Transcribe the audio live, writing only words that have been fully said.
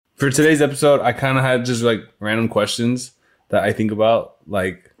for today's episode, I kind of had just like random questions that I think about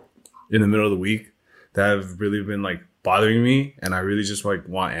like in the middle of the week that have really been like bothering me, and I really just like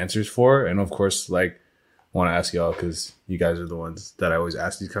want answers for. And of course, like want to ask y'all because you guys are the ones that I always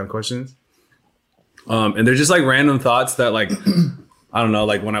ask these kind of questions. And they're just like random thoughts that like I don't know,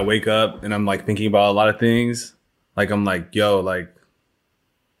 like when I wake up and I'm like thinking about a lot of things, like I'm like, yo, like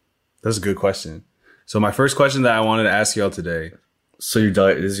that's a good question. So my first question that I wanted to ask y'all today. So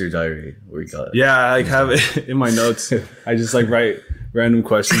this is your diary where you got it. Yeah, I like have it in my notes. I just like write random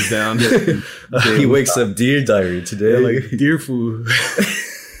questions down. He wakes up, dear diary today. Like, dear fool.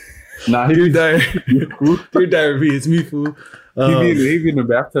 Nah, Dear diary. Dear diary, it's me, fool. He be in the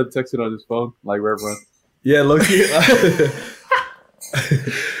bathtub texting on his phone, like Reverend. Yeah, look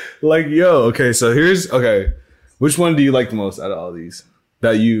like, yo, okay, so okay. Which one do you like the most out of all these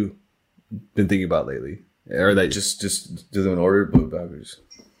that you been thinking about lately? Or that Just do them in order, but backwards.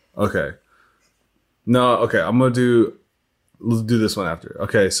 okay. No, okay, let's do this one after.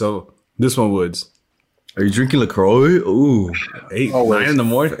 Okay, so this one, Woods. Are you drinking LaCroix? Ooh. 9 in the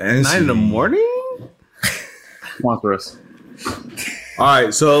morning? Fancy. 9 in the morning? Sponsor us. All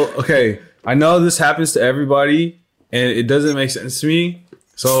right, so okay, I know this happens to everybody, and it doesn't make sense to me.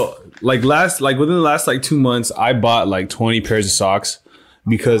 So within the last 2 months, I bought like 20 pairs of socks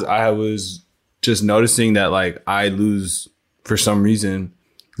because I was just noticing that like I for some reason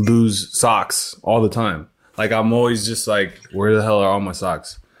lose socks all the time. Like I'm always just like, where the hell are all my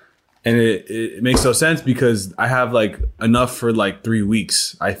socks? And it makes no sense because I have like enough for like 3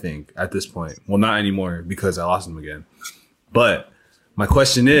 weeks, I think, at this point. Well, not anymore because I lost them again. But my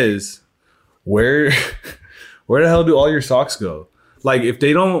question is, where the hell do all your socks go? Like if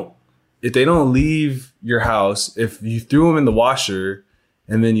they don't leave your house, if you threw them in the washer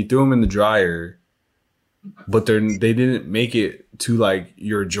and then you threw them in the dryer, but they didn't make it to like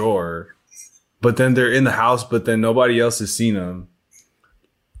your drawer, but then they're in the house, but then nobody else has seen them.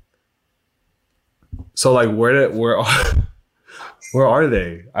 So like where are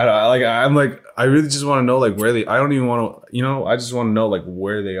they? I really just want to know like where they. I don't even want to. I just want to know like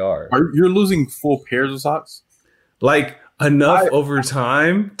where they are. You're losing full pairs of socks? Like enough over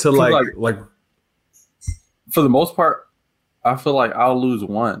time to like. For the most part, I feel like I'll lose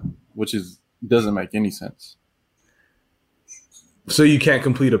one, which doesn't make any sense. So you can't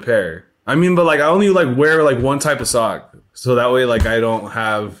complete a pair. I mean, but like I only like wear like one type of sock, so that way like I don't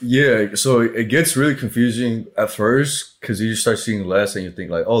have. Yeah, so it gets really confusing at first because you start seeing less and you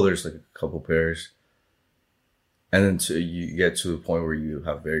think like, oh, there's like a couple pairs, and then you get to the point where you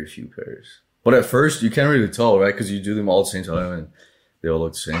have very few pairs. But at first you can't really tell, right? Because you do them all at the same time and they all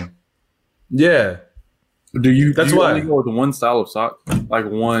look the same. Yeah. That's why only go with one style of sock, like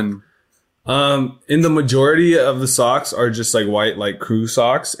one. In the majority of the socks are just like white, like crew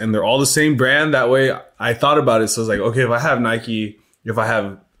socks, and they're all the same brand. That way I thought about it. So I was like, okay, if I have Nike, if I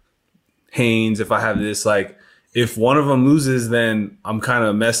have Hanes, if I have this, like if one of them loses, then I'm kind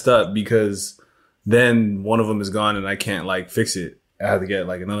of messed up because then one of them is gone and I can't like fix it. I have to get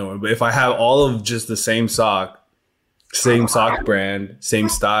like another one. But if I have all of just the same sock brand, same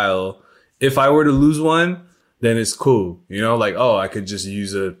style, if I were to lose one, then it's cool. Like, oh, I could just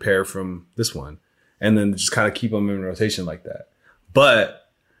use a pair from this one and then just kind of keep them in rotation like that. But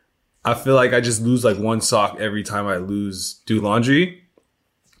I feel like I just lose like one sock every time I do laundry.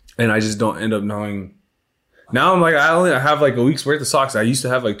 And I just don't end up knowing. Now I'm like, I have like a week's worth of socks. I used to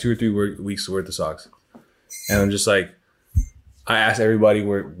have like 2 or 3 weeks worth of socks. And I'm just like, I ask everybody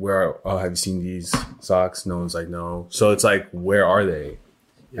have you seen these socks? No one's like, no. So it's like, where are they?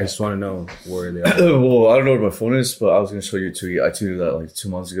 I just want to know where they are. Well, I don't know what my phone is, but I was going to show you a tweet. I tweeted that like 2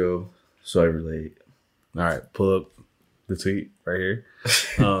 months ago, so I relate. All right, pull up the tweet right here.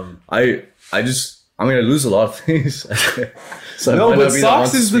 I lose a lot of things. So no, but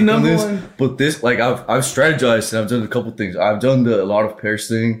socks is the number one. But this, like, I've strategized and I've done a couple things. I've done a lot of pairs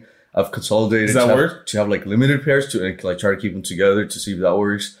thing. I've consolidated. Does that work? To have like limited pairs to like try to keep them together to see if that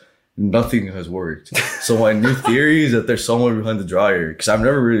works. Nothing has worked. So my new theory is that there's someone behind the dryer because I've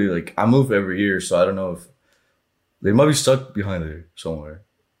never really I move every year, so I don't know if they might be stuck behind there somewhere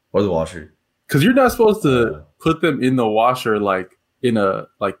or the washer. Because you're not supposed to put them in the washer in a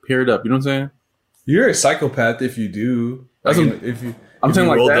paired up. You know what I'm saying? You're a psychopath if you do. That's I'm saying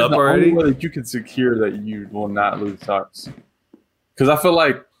like rolled that's up the already. only way that you can secure that you will not lose socks. Because I feel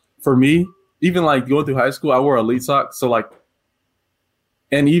like for me, even like going through high school, I wore elite socks. So like.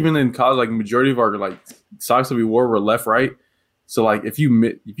 And even in college, like majority of our like socks that we wore were left, right. So like if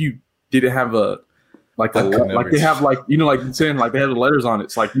you didn't have like I could like never- they have like like you're saying like they have the letters on it.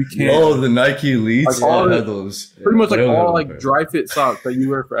 It's like you can't. Oh, the Nike Elites. Like all I the- had those. Pretty much like I don't all know. like dry fit socks that you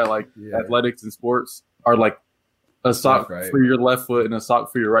wear for like Yeah. athletics and sports are like a sock Left, right. for your left foot and a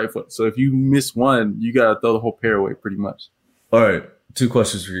sock for your right foot. So if you miss one, you gotta throw the whole pair away pretty much. All right, 2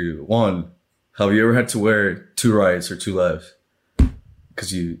 questions for you. One, have you ever had to wear 2 rights or 2 lefts?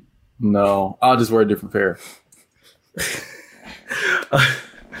 Because you. No, I'll just wear a different pair.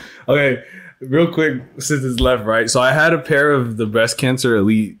 Okay, real quick, since it's left, right. So I had a pair of the breast cancer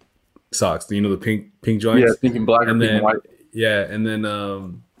elite socks. You know, the pink joints. Yeah, thinking black or and pink then and white. yeah, and then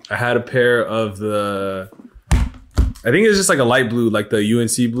I had a pair of the. I think it's just like a light blue, like the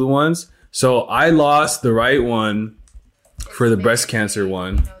UNC blue ones. So I lost the right one for the breast cancer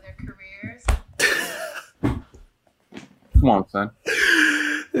one. Know their careers. Come on, son.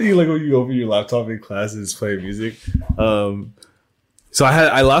 You like when you open your laptop in class and it's playing music. So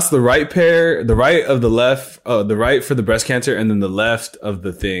I lost the right pair, the right of the left, the right for the breast cancer, and then the left of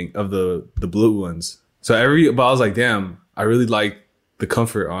the thing of the blue ones. So but I was like, damn, I really like the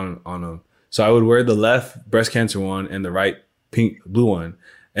comfort on them. So I would wear the left breast cancer one and the right blue one,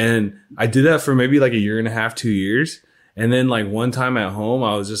 and I did that for maybe like a year and a half, 2 years. And then like one time at home,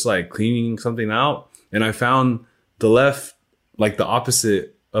 I was just like cleaning something out, and I found the left like the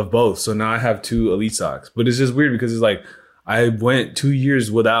opposite of both. So now I have 2 elite socks, but it's just weird because it's like I went 2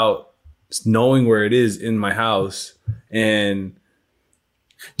 years without knowing where it is in my house. And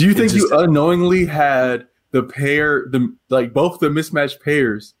Do you think just- you unknowingly had the pair, like both the mismatched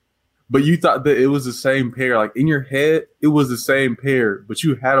pairs, but you thought that it was the same pair? Like in your head, it was the same pair, but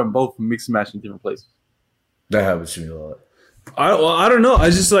you had them both mixed and matched in different places. That happens to me a lot. I don't know. I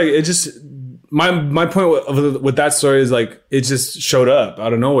just like it. Just my point with that story is like it just showed up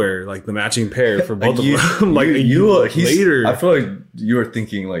out of nowhere, like the matching pair for both of them. Like later, I feel like you were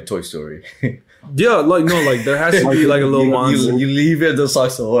thinking like Toy Story. yeah, like no, like there has to be like a little monster, you leave it those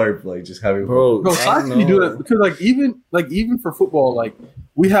socks so hard, like just having bro. Bro, I socks don't you do know. that because even for football, like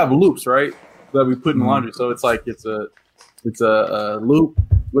we have loops, right? That we put in laundry. So it's like it's a loop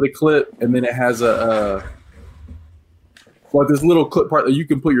with a clip, and then it has a like this little clip part that you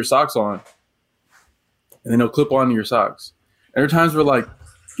can put your socks on, and then it'll clip onto your socks. And there are times where like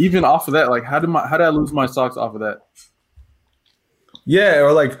even off of that, like how did I lose my socks off of that? Yeah,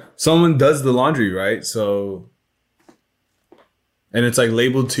 or like someone does the laundry, right? So, and it's like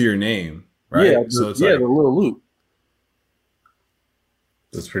labeled to your name, right? Yeah, so it's the like little loop.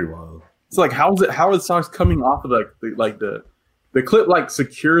 That's pretty wild. It's like how are the socks coming off of the clip like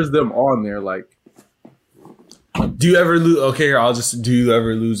secures them on there like. do you ever lose? Okay, here do you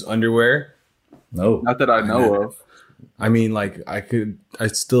ever lose underwear? No. Not that I know of. I mean, like I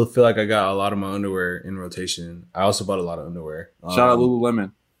still feel like I got a lot of my underwear in rotation. I also bought a lot of underwear. Shout out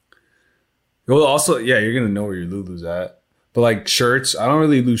Lululemon. Well, also, yeah, you're gonna know where your Lulu's at. But like shirts, I don't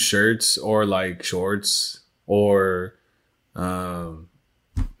really lose shirts or like shorts or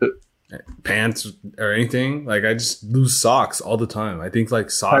pants or anything. Like I just lose socks all the time. I think like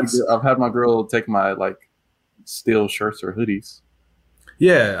socks. I've had my girl take my like steel shirts or hoodies.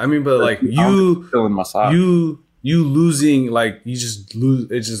 Yeah, I mean, but like I'm still in my socks. you losing, like you just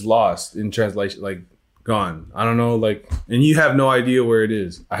lose. It's just lost in translation, like gone. I don't know, like, and you have no idea where it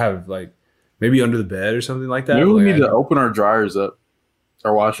is. I have like maybe under the bed or something like that. Maybe we Like, need to open our dryers up,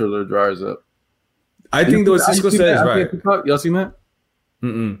 our washers or dryers up. I think what Cisco You seen said is that? right. Y'all seen that?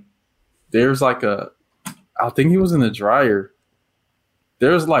 Mm-mm. There's like I think he was in the dryer.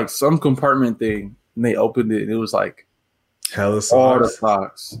 There's like some compartment thing, and they opened it, and it was like Hella all the socks.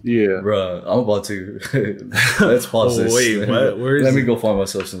 socks. Yeah, Bruh, I'm about to. Let's pause Oh, this. wait, what? Where is Let it? me go find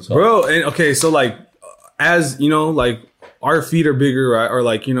myself some socks. Bro, and okay, so like as you know, like our feet are bigger, right? Or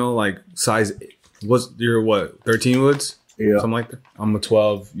like, you know, like size you're what, 13 Woods? yeah. Something like that. I'm a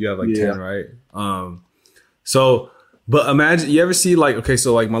 12, you have like Yeah. 10, right? So but imagine, you ever see like, okay,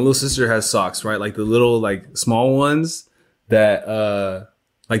 so like my little sister has socks, right? Like the little like small ones that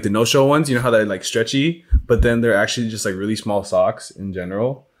like the no-show ones, you know how they're like stretchy, but then they're actually just like really small socks in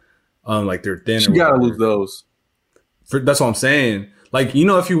general. Like they're thin. You or gotta whatever. lose those. That's what I'm saying. Like, you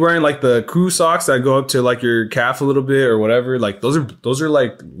know, if you're wearing like the crew socks that go up to like your calf a little bit or whatever, like those are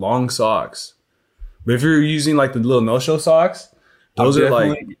like long socks. But if you're using like the little no-show socks, those are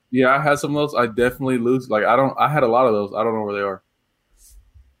like, yeah. I had some of those. I definitely lose. Like I had a lot of those. I don't know where they are.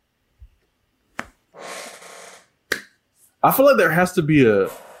 I feel like there has to be a.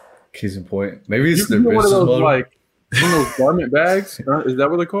 Case in point. Maybe it's You their can get one of business those model. like one of those garment bags. Is that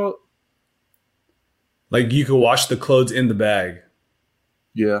what they call it? like you can wash the clothes in the bag.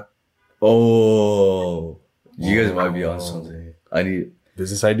 Yeah. Oh, you guys might be on something. I need.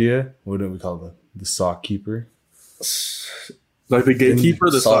 Business idea? What do we call them? The sock keeper. Like the gatekeeper,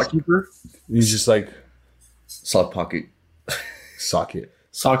 the Sock. sock keeper, He's just like Sock pocket. socket.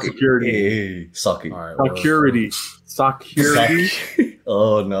 sock security, Hey, socket. All right. well, security, security.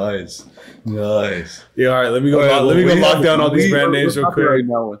 Oh, nice. Nice. Yeah. All right. Let me go. Okay, let me go we lock have- down all these we- brand names real quick. Copyright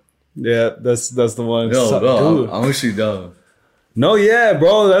that one. Yeah, that's the one. No, Dude. I'm actually done. No, yeah,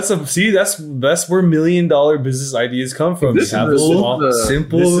 bro. That's where $1 million business ideas come from. This You have is a the- small- this is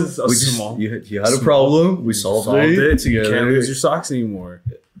Simple. This is a We just, small- you had a problem. We solved solved it it. You together. can't lose your socks anymore.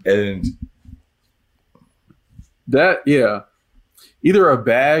 And That either a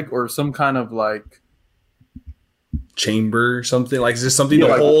bag or some kind of like Chamber or something like is there something Yeah,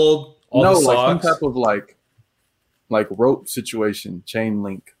 to like- hold all no, the like some socks? type of like rope situation, chain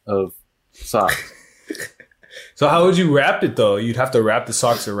link of socks. So how would you wrap it though? You'd have to wrap the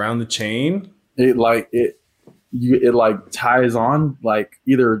socks around the chain. It like ties on, like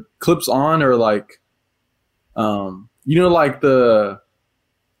either clips on or like like the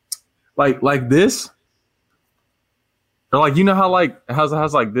like this, or like how like it has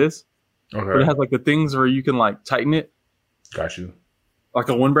like this, but it Okay, has like the things where you can like tighten it, got you. like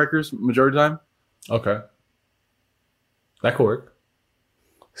a windbreakers majority of the time. Okay, that could work.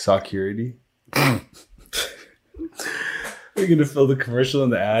 Security. We're gonna fill the commercial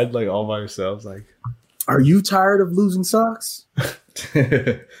and the ad like all by ourselves. Like, Are you tired of losing socks?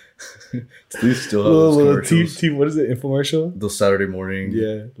 these still have those commercials. what is it? Infomercial. Those Saturday morning.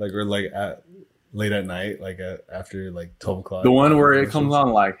 Yeah, like or like at late at night, like after like 12 o'clock. The one where it comes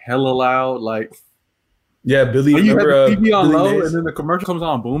on like hella loud, like Yeah, Billy. you have remember, the TV on Billy low, Mays? and then the commercial comes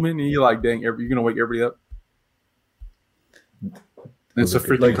on booming, and you're like, "Dang, you're gonna wake everybody up." It's a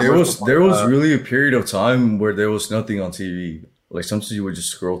freaking Like there was commercial. really a period of time where there was nothing on TV. Like sometimes you would just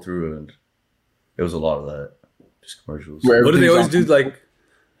scroll through and it was a lot of that. Just commercials. Where What do they always everything's do? on- Like,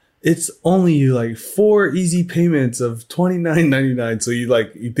 it's only like 4 easy payments of $29.99. So you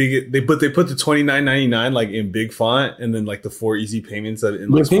think they put the $29.99 like in big font, and then like the 4 easy payments in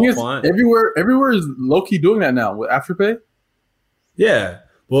The like thing small is, font. everywhere is low key doing that now with Afterpay. Yeah.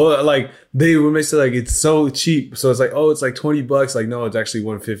 Well, like they would make it like it's so cheap, so it's like, oh, it's like $20. Like, no, it's actually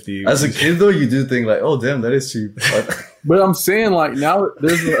 $150. As a kid though, you do think like, oh damn, that is cheap. But I'm saying like now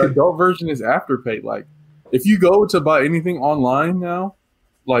there's an adult version is Afterpay. Like if you go to buy anything online now,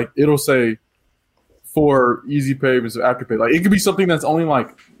 like it'll say for easy payments of Afterpay. Like it could be something that's only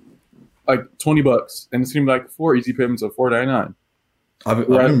like $20, and it's gonna be like 4 easy payments of $4.99. I've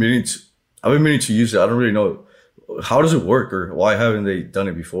been meaning to use it. I don't really know how does it work or why haven't they done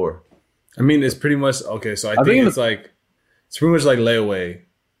it before. I mean, it's pretty much okay. So I think think it's pretty much like layaway.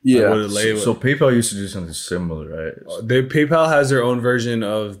 Yeah, Like, what a layaway. So PayPal used to do something similar, right? PayPal has their own version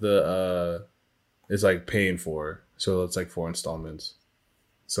of the it's like paying for, so it's like 4 installments.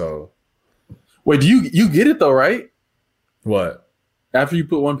 So wait, do you get it though, right? what? After you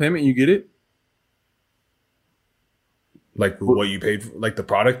put one payment, you get it. Like what you paid for, like the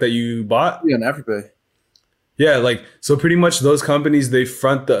product that you bought? Yeah, on Afterpay. Yeah, like so pretty much those companies, they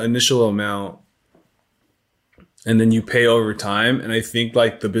front the initial amount and then you pay over time. And I think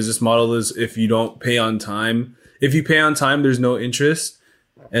like the business model is if you don't pay on time, if you pay on time, there's no interest.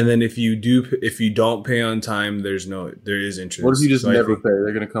 And then if you don't pay on time, there is interest. What if you just So I never think- pay?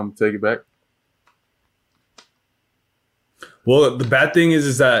 They're gonna come take it back. Well, the bad thing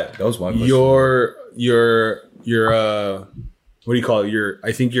is that That was my question. your what do you call it?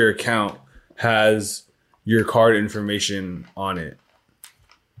 I think your account has your card information on it.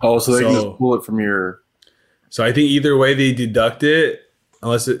 Oh, so they can So- just pull it from your. So I think either way they deduct it,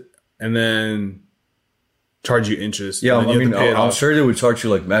 and then charge you interest. Yeah, and then I you have mean, to pay it I'm off. sure they would charge you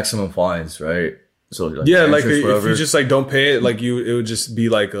like maximum fines, right? So like Yeah, like interest, if whatever. you just like don't pay it, like it would just be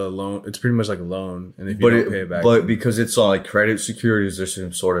like a loan. It's pretty much like a loan, and if you don't pay it back, but because it's on like credit securities, there's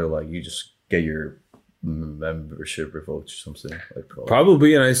some sort of like you just get your membership revoked or something like that.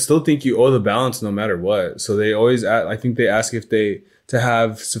 probably. And I still think you owe the balance no matter what. So they always, I think they ask if to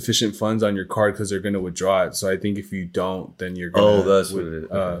have sufficient funds on your card because they're going to withdraw it. So I think if you don't, then you're going Oh, that's what it is.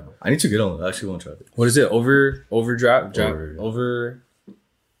 I need to get on. I actually want to try it. what is it? Overdraft?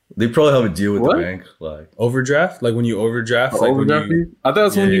 They probably have a deal with What? the bank, like Overdraft? Like when you overdraft? Like when Overdraft you, fee? I thought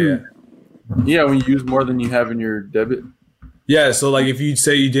that's when Yeah, you. Yeah, when you use more than you have in your debit. Yeah, so like if you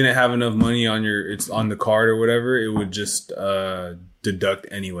say you didn't have enough money it's on the card or whatever, it would just deduct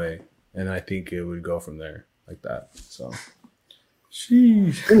anyway, and I think it would go from there like that. So,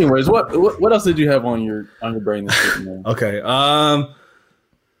 sheesh. Anyways, what else did you have on your brain this week, man? Okay. All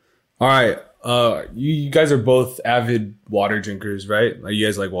right. You guys are both avid water drinkers, right? Like you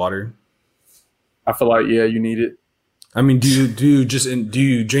guys like water. I feel like you need it. I mean, do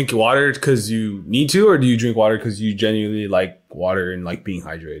you drink water because you need to, or do you drink water because you genuinely like water and like being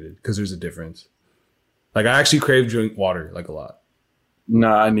hydrated? Because there's a difference. Like I actually crave drink water like a lot.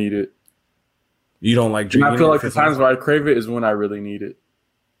 Nah, I need it. You don't like And drinking. I feel it like the 15 times where I crave it is when I really need it.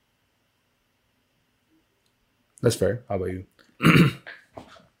 That's fair. How about you?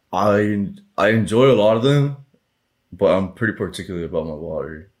 I enjoy a lot of them, but I'm pretty particular about my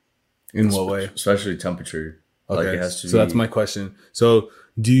water, In what way? especially temperature. Like Okay, it has to so that's my question. So,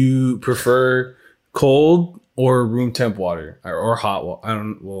 do you prefer cold or room temp water or hot water? I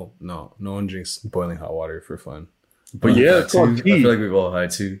don't. Well, no one drinks boiling hot water for fun. But Yeah, that it's called too. I tea. feel like we've all had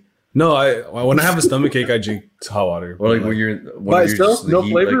to. No, when I have a stomach ache, I drink hot water. Or like But, when you're By itself, just the no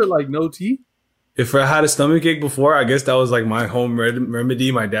heat, flavor, like no tea. if I had a stomach ache before, I guess that was like my home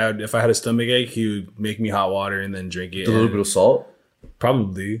remedy. My dad, if I had a stomach ache, he would make me hot water and then drink it. with a little and- bit of salt.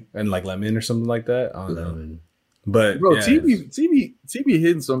 probably and like lemon or something like that. I don't know. Lemon. But Bro, yeah. TB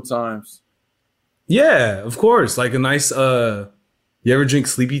hidden sometimes. Yeah, of course. Like a nice you ever drink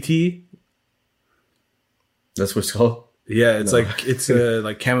sleepy tea? That's what it's called. Yeah, it's No. like it's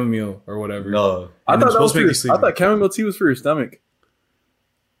like chamomile or whatever. No, I And thought it's that was supposed to make you sleepy. I thought chamomile tea was for your stomach.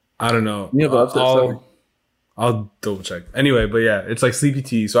 I don't know. Yeah, but I'll double check. Anyway, but yeah, it's like sleepy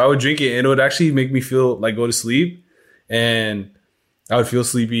tea. So I would drink it and it would actually make me feel like go to sleep and I would feel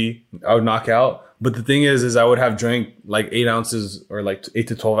sleepy. I would knock out. But the thing is I would have drank like 8 ounces or like 8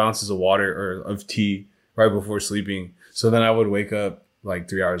 to 12 ounces of water or of tea right before sleeping. So then I would wake up like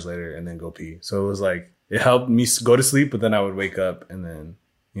 3 hours later and then go pee. So it was like, it helped me go to sleep, but then I would wake up and then,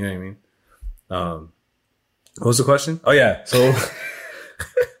 you know what I mean? What was the question? Oh yeah. So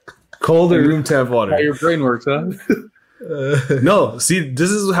cold or room temp water? How your brain works, huh? No, see, this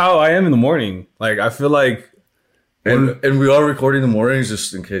is how I am in the morning. Like, I feel like, and we are recording in the mornings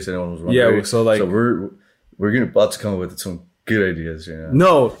just in case anyone was wondering. Yeah, so, like- we're gonna about to come up with some good ideas right now.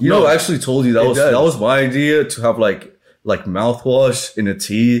 no, You know, I actually told you that It does. was my idea to have like mouthwash in a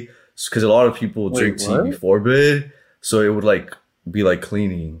tea because a lot of people Wait, drink tea what? before bed, so it would like be like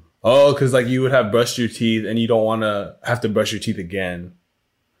cleaning. oh, because like you would have brushed your teeth and you don't want to have to brush your teeth again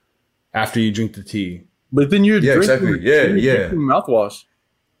after you drink the tea. But then you're Yeah, drinking, exactly. Yeah, then you're yeah. drinking mouthwash.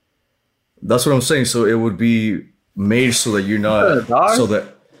 That's what I'm saying. So it would be made so that you're gonna not die? so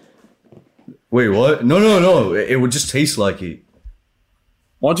that. Wait, what? No. It would just taste like it.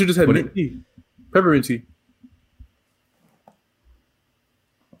 Why don't you just have But mint tea, peppermint tea?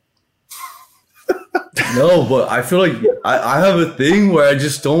 No, but I feel like I have a thing where I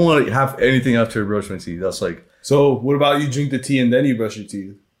just don't want to have anything after I brush my teeth. That's like, So, what about you drink the tea and then you brush your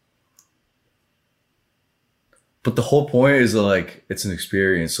teeth? but the whole point is that, like, it's an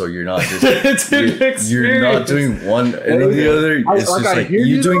experience. So you're not just It's an you're not experience. doing one and the other. It's just I like hear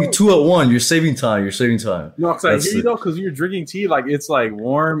you're you, doing though. 2 at 1. You're saving time. You're saving time. No, because I That's hear you it. though, because you're drinking tea, like it's like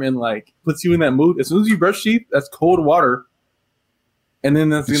warm and like puts you in that mood. As soon as you brush teeth, that's cold water, and then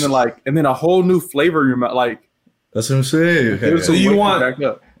that's gonna like, and then a whole new flavor in your mouth. Like, That's what I'm saying. Okay, it'll So you wake want- back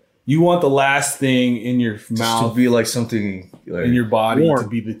up. You want the last thing in your just to mouth, be like something like, in your body warm. to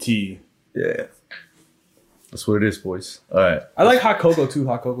be the tea. yeah. That's what it is, boys. All right. I like hot cocoa too.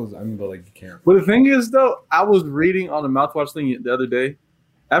 Hot cocoa, I mean, but like you can't. But the thing is, though, I was reading on the mouthwash thing the other day.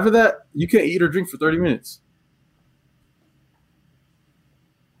 After that, you can't eat or drink for 30 minutes.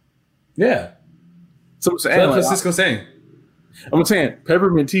 Yeah. So I'm So saying, that's like, what Cisco's saying. I'm saying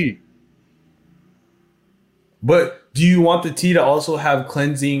peppermint tea. But do you want the tea to also have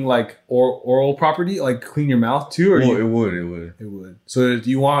cleansing, like oral property, like clean your mouth too, or Well, you, it would. it would? So do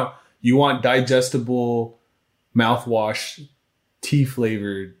you want digestible mouthwash, tea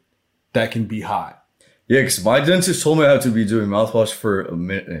flavored that can be hot? Yeah, because my dentist told me I have to be doing mouthwash for a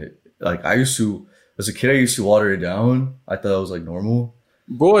minute. Like I used to, as a kid, I used to water it down. I thought that was like normal.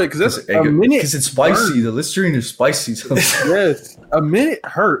 Boy, because that's a minute. Because it's spicy. burns. The Listerine is spicy. Yes, a minute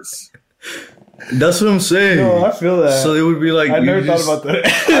hurts. That's what I'm saying. feel that. So it would be like I you never just- thought about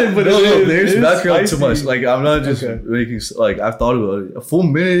that. But no, there's background too much. spicy. Like I'm not just Okay. making like I've thought about it. A full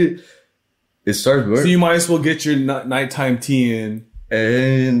minute, it starts So burning, you might as well get your nighttime tea in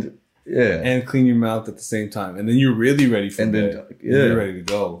and yeah, and clean your mouth at the same time, and then you're really ready for And then, bed. yeah. You're ready to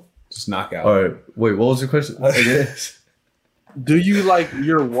go. Just knock out. all right. Wait, what was your question? I guess. Do you like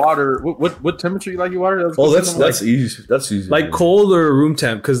your water? What temperature you like your water? Oh, that's easy. That's easy. Like cold or room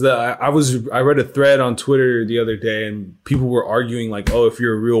temp? Because I read a thread on Twitter the other day, and people were arguing like, oh, if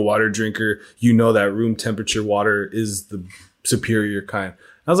you're a real water drinker, you know that room temperature water is the superior kind.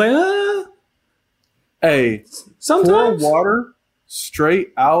 I was like, Hey, pour sometimes. water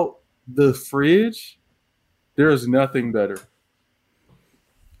straight out the fridge. There is nothing better.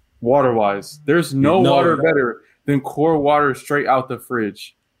 Water wise, there's no No. water better than core water straight out the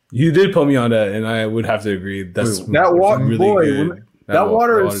fridge. You did put me on that, and I would have to agree. That's That water, really boy, good. that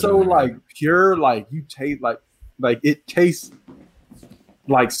water water's is so really good. like pure. Like you taste like it tastes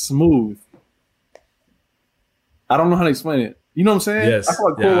like smooth. I don't know how to explain it. You know what I'm saying? Yes. I feel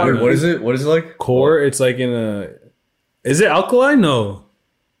like Yeah, core I water. Wait, what is it? What is it like? core. It's like in a. Is it alkaline? No,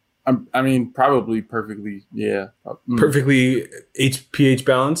 I mean, probably perfectly. Yeah. perfectly pH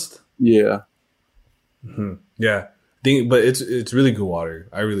balanced. Yeah. Yeah, but it's really good water.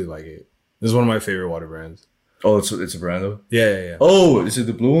 I really like it. This is one of my favorite water brands. Oh, it's a brand though. Yeah. Oh, is it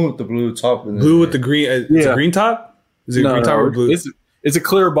the blue top? And Blue with the green. It's Yeah. a green top. Is it No, green top or blue? It's a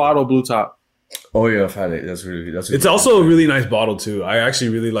clear bottle, blue top. Oh yeah, I've had it. That's really that's. It's also a really nice bottle too. I actually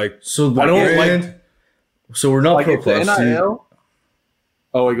really like. So I don't like. So we're not Like pro if the plus. NIL.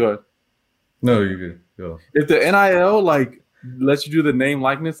 Oh wait, go ahead. No, you're good. Go. If the NIL like lets you do the name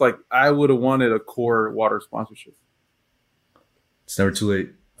likeness, like I would have wanted a core water sponsorship. It's never too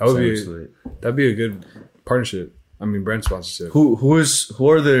late. That would It's be- never too late. That'd be a good partnership. I mean, brand sponsorship. Who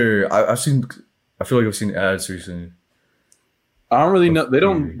are there? I've seen. I feel like I've seen ads recently. I don't really know.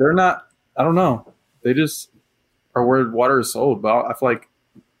 They're not. I don't know. They just are where water is sold. But I feel like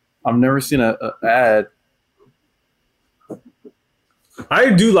I've never seen a ad.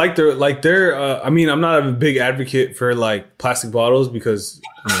 I do like their. I mean, I'm not a big advocate for like plastic bottles because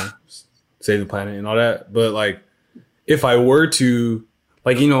save the planet and all that. But like, if I were to,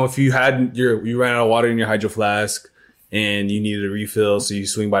 like, if you ran out of water in your hydro flask and you needed a refill, so you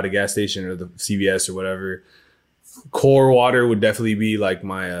swing by the gas station or the CVS or whatever, core water would definitely be like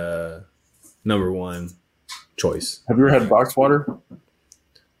my number one choice. Have you ever had box water?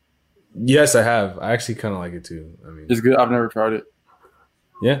 Yes, I have. I actually kind of like it too. I mean, It's good. I've never tried it.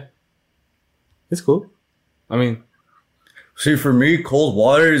 yeah, it's cool. I mean, See, for me, cold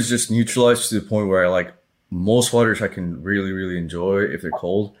water is just neutralized to the point where I like most waters I can really, really enjoy if they're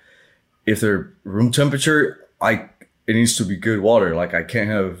cold. If they're room temperature, it needs to be good water. Like I can't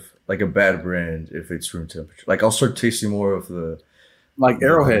have like a bad brand if it's room temperature. Like I'll start tasting more of the Like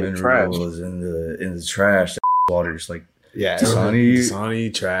Arrowhead trash. minerals in the trash. That water is like yeah,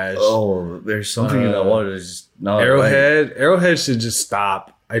 Dasani trash. oh, there's something in that water that's just not right. Arrowhead should just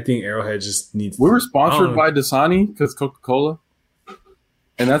stop. I think Arrowhead just needs. We were I sponsored don't- by Dasani because Coca-Cola,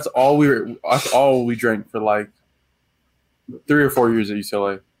 and that's all we drank for like 3 or 4 years at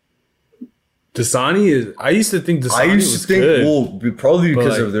UCLA. Dasani is. I used to think Dasani I used was to think, good. well, probably But,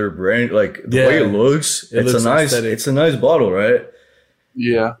 because like, of their brand, like the yeah, way it looks. it looks aesthetic. It's a nice bottle, right?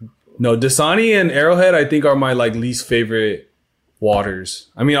 Yeah, No, Dasani and Arrowhead, I think, are my like least favorite waters.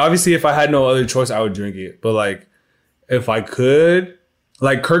 I mean, obviously, if I had no other choice, I would drink it. But like, if I could,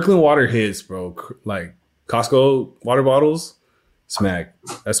 like Kirkland water hits, bro. Like Costco water bottles, smack.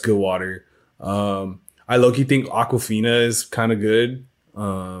 That's good water. I low-key think Aquafina is kind of good.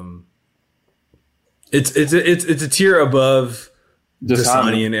 It's a tier above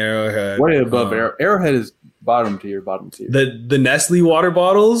Dasani and Arrowhead. way above Um, Arrowhead is bottom tier. The Nestle water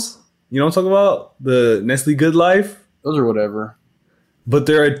bottles, you know what I'm talking about? The Nestle Good Life, Those are whatever. but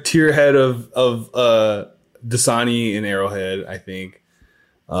they're a tier ahead of Dasani and Arrowhead, I think.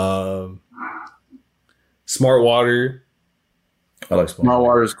 Smart Water, I like Smart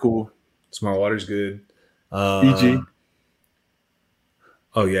water is cool. Smart Water's good. EG.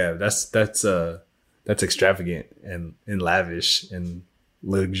 Oh yeah, that's extravagant and lavish and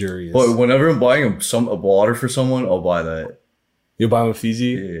luxurious. But whenever I'm buying a water for someone, I'll buy that. You're buying with Fiji?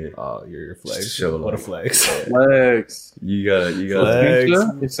 Yeah. Oh, you're a flex. Just show What a love. flex. Legs. You gotta.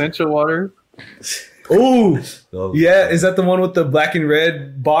 Flex. Essential water. Oh, Oh, yeah. Is that the one with the black and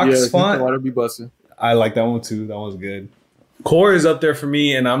red box Yeah, essential font? water be busting. I like that one too. That one's good. Core is up there for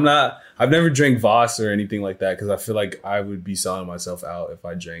me, and I've never drank Voss or anything like that because I feel like I would be selling myself out if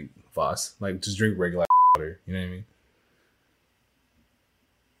I drank Voss. Like, just drink regular water. You know what I mean?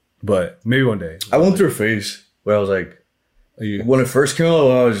 But maybe one day. I went through a phase where I was like, You- when it first came out,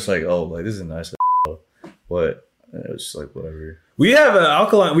 I was just like, oh, like this is a nice. But it was just like whatever. We have an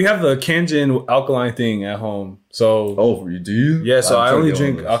alkaline. We have the Kangen alkaline thing at home. So Oh, you do? yeah, so I'm I trying to only get one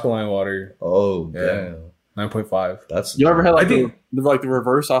drink of those. alkaline water. Oh, Yeah. damn. 9.5. That's You ever had like I think- the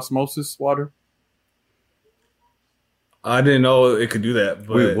reverse osmosis water? I didn't know it could do that.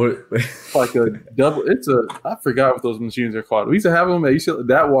 But wait, what? Like a double. I forgot what those machines are called. We used to have them at UCLA.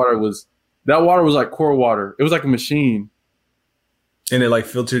 That water was like core water. It was like a machine. and it like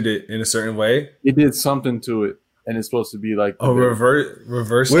filtered it in a certain way. It did something to it, and it's supposed to be like Oh,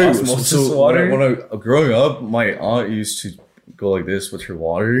 reverse Wait, osmosis so water. when I growing up, my aunt used to go like this with her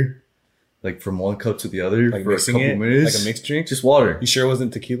water, like from one cup to the other Like for a mixing couple it, minutes, like a mixed drink. just water. You sure it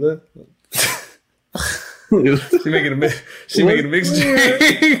wasn't tequila? She making a mix. She making a mixed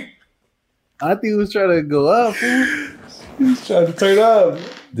drink. I think he was trying to go up. Fool. He's trying to turn up.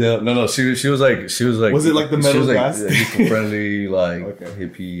 Yeah, no. She was like. Was it like the she metal was like glass? friendly, like Okay.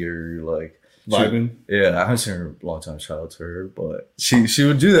 hippie or like Vibing. Yeah, I haven't seen her in a long time. Shout out to her, but she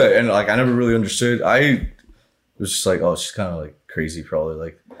would do that, and like I never really understood. I was just like, oh, she's kind of like crazy, probably.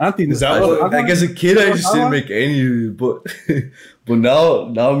 Like I think Is that what- like as a kid, I just didn't make any, but but now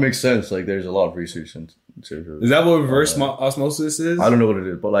it makes sense. Like there's a lot of research into. Is that what reverse osmosis is? I don't know what it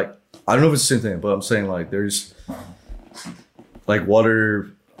is, but like I don't know if it's the same thing. But I'm saying like there's like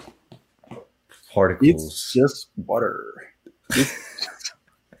water particles. it's just water.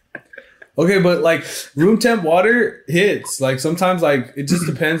 Okay, but like room temp water hits. Like sometimes, like it just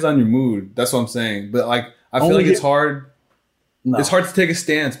depends on your mood. That's what I'm saying. But like I feel Only like it's hard. No. It's hard to take a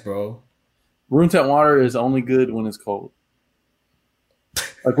stance, bro. Room temp water is only good when it's cold.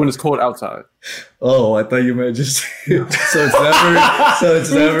 Like when it's cold outside. Oh, I thought you meant just so it's never. So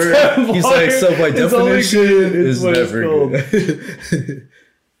it's never. He's like so by It's only definition good is when it's never cold. good.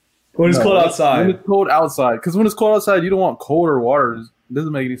 When it's cold When outside, it's cold outside. Because when it's cold outside, you don't want colder water. It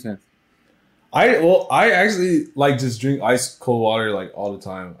doesn't make any sense. I actually like just drink ice cold water like all the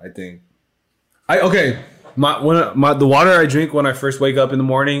time. I think. The water I drink when I first wake up in the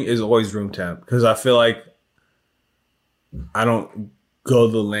morning is always room temp because I feel like I don't go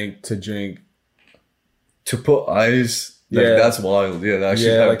the length to drink. To put ice, like, Yeah. that's wild. Yeah,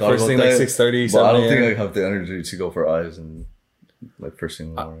 actually, Yeah, I've like thought first about thing that, like 6:30, but I don't 7 think I have the energy to go for ice and like first thing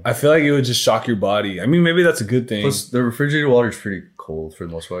in the morning. I feel like it would just shock your body. I mean, maybe that's a good thing. Plus, the refrigerated water is pretty cold for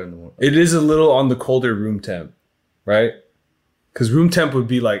the most part in the morning. It is a little on the colder room temp, right? Because room temp would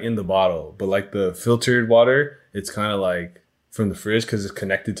be like in the bottle, but like the filtered water, it's kind of like from the fridge because it's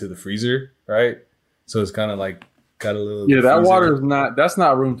connected to the freezer, right? So it's kind of like got a little. Yeah, that freezer. water is not. That's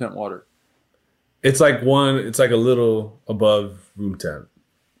not room temp water. It's like a little above room temp.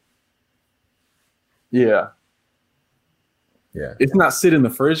 Yeah, Yeah. it's not sit in the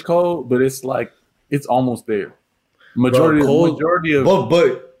fridge cold, but it's like it's almost there. Majority of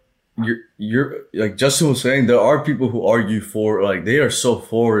But you're like Justin was saying, there are people who argue for like they are so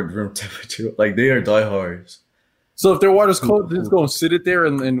forward room temperature, like they are diehards. so if their water's cold, they're just gonna sit it there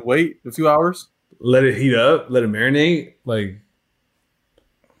and wait a few hours. Let it heat up, let it marinate. Like,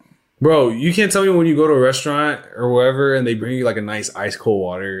 bro, you can't tell me when you go to a restaurant or wherever and they bring you like a nice ice cold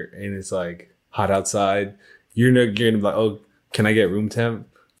water and it's like hot outside. You're gonna be like, oh, can I get room temp?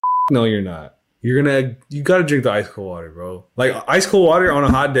 No, you're not. You gotta drink the ice cold water, bro. Like ice cold water on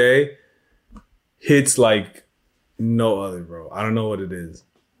a hot day hits like no other, bro. I don't know what it is.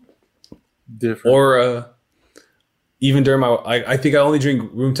 Different. Or even during my, I think I only drink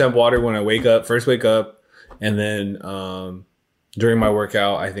room temp water when I wake up, and then during my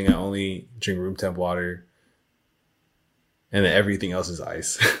workout, I think I only drink room temp water, and then everything else is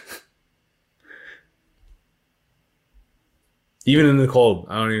ice. Even in the cold,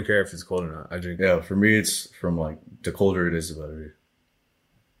 I don't even care if it's cold or not. I drink. Yeah, for me, it's from like the colder it is, the better.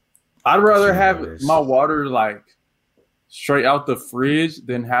 I'd rather Some have waters. my water like straight out the fridge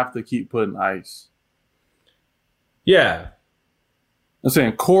than have to keep putting ice. Yeah, I'm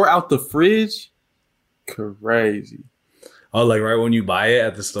saying core out the fridge, crazy. oh, like right when you buy it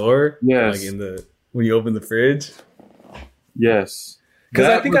at the store. Yes. Like when you open the fridge. Yes, 'Cause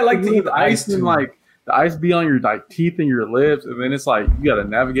I think I like to eat the ice and too. like the ice be on your like teeth and your lips, and then it's like you got to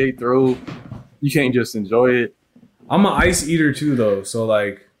navigate through. You can't just enjoy it. I'm an ice eater too, though. So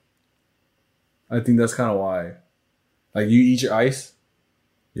like, I think that's kind of why. Like you eat your ice,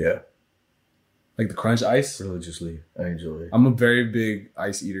 Yeah, like the crunch ice. religiously, I enjoy it. I'm a very big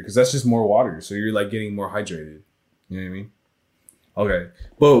ice eater because that's just more water. So you're like getting more hydrated. You know what I mean? Okay.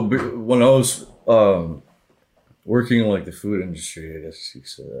 Well, when I was working in like the food industry, I guess you could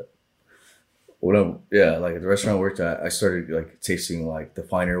say that. Like at the restaurant I worked at, I started like tasting like the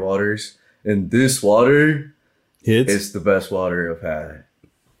finer waters, and this water Hits. is the best water I've had.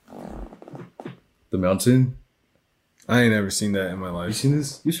 The mountain. I ain't never seen that in my You life. seen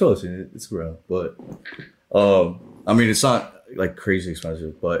this? You've probably seen it. It's around, but I mean, it's not like crazy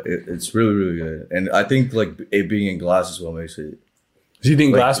expensive, but it's really really good. And I think like it being in glass is what makes it. Do you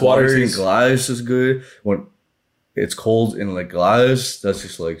think Like, glass water in is? glass is good when it's cold in like glass. That's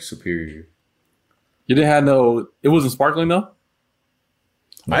just like superior. You didn't have no. It wasn't sparkling though.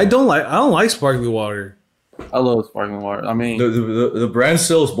 I don't like sparkling water. I love sparkling water. I mean, The brand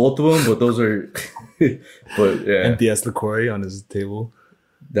sells both of them, but those are. But yeah, Empty S. LaCroix on his table.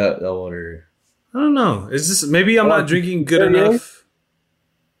 that water. I don't know. It's just maybe I'm not drinking good Perrier? enough.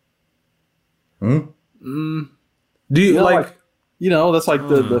 Hmm? Do you You know, like? that's like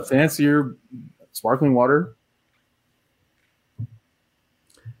the fancier sparkling water.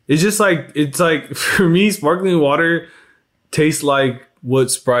 It's just like for me, sparkling water tastes like what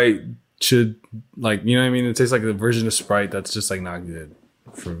Sprite should like. You know what I mean? It tastes like a version of Sprite that's just like not good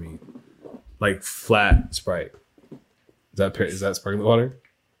for me. Like flat Sprite. Is that sparkling water?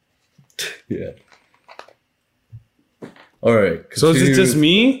 Yeah. All right. So is it just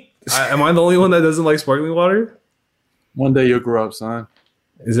me? Am I the only one that doesn't like sparkling water? One day you'll grow up, son.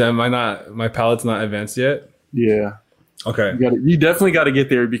 My palate's not advanced yet? Yeah. Okay. You definitely got to get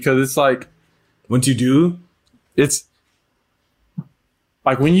there because it's like Once you do, it's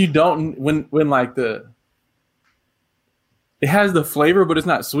like when you don't when like it has the flavor but it's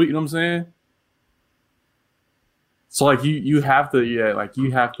not sweet. You know what I'm saying? So like you have to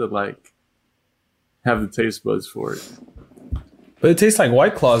have the taste buds for it. but it tastes like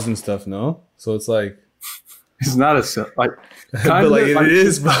White Claws and stuff, no? So it's like, It's not a like but like it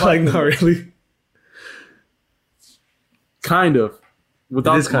is, but like not really. Kind of.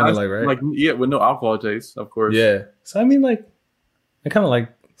 Without It is kind of like, right? Like yeah, with no alcohol taste, of course. Yeah. So I mean, like, I kind of like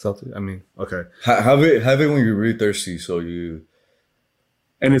salty. I mean, okay. have it when you're really thirsty, so you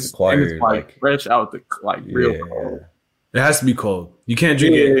And it's Acquired, like like- fresh out the real yeah. cold. It has to be cold. You can't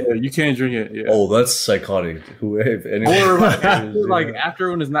drink it. Yeah, you can't drink it. Yeah. Oh, that's psychotic. Who if anyone Or like after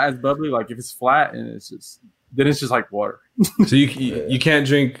when it's not as bubbly, like if it's flat and it's just like water. So you can't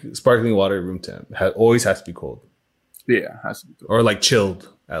drink sparkling water at room temp. It always has to be cold Yeah, it has to be cold. or like chilled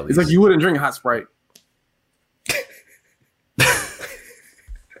at least. It's like you wouldn't drink hot Sprite.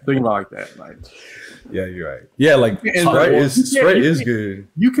 Think about it like that. Like yeah, you're right. Yeah, like And Sprite you is can't- Sprite you is can't- good.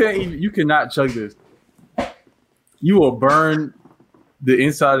 you cannot chug this. You will burn the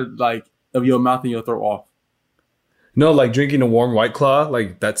inside of your mouth and your throat off. no, like drinking a warm White Claw,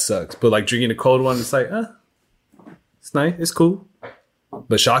 like that sucks. But like drinking a cold one, it's like, it's nice, it's cool.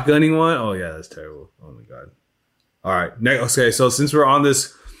 But shotgunning one, oh yeah, that's terrible. Oh my god. All right, next. Okay, so since we're on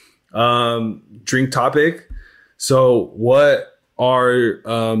this drink topic, so what are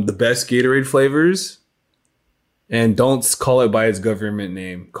the best Gatorade flavors? And don't call it by its government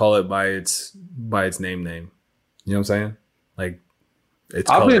name. Call it by its name. You know what I'm saying? Like it's.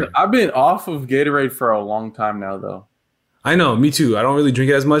 I've been off of Gatorade for a long time now, though. I know, me too. I don't really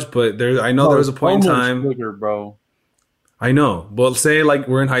drink it as much, but I know there was a point in time. Sugar, bro. I know, but say like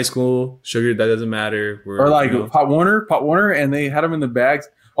we're in high school, sugar that doesn't matter. Or like Pop Warner, and they had them in the bags.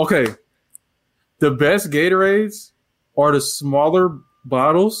 Okay, the best Gatorades are the smaller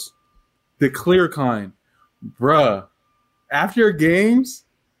bottles, the clear kind, bruh. After games,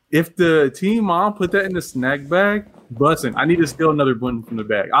 if the team mom put that in the snack bag, bussin', I need to steal another button from the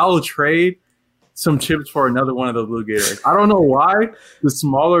bag. I will trade some chips for another one of those little Gatorades. I don't know why the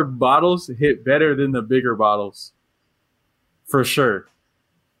smaller bottles hit better than the bigger bottles. For sure.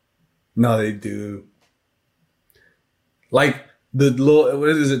 No, they do. Like the little, what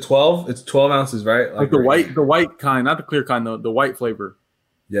is it? 12? It's 12 ounces, right? Like the white kind, not the clear kind, though. The white flavor.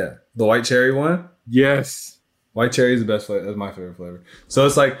 Yeah, the white cherry one. Yes. White cherry is the best flavor. That's my favorite flavor. So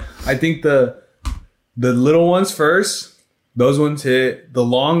it's like I think the little ones first. Those ones hit. The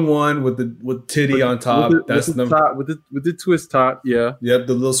long one with titty on top. That's with number. top, with the twist top. Yeah. Yep,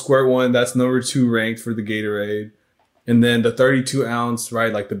 the little squirt one. That's number 2 ranked for the Gatorade. And then the 32 ounce,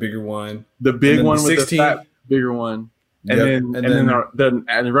 right, like the bigger one. The big then one the with 16. the fat, bigger one. And Yep, then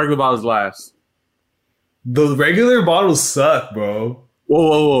the regular bottles last. The regular bottles suck, bro.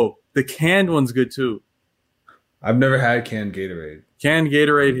 Whoa. The canned one's good too. I've never had canned Gatorade. Canned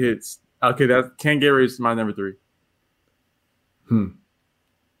Gatorade hits. Okay, that canned Gatorade is my number 3.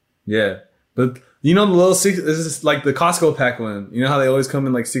 Yeah, but you know the little this is like the Costco pack one. You know how they always come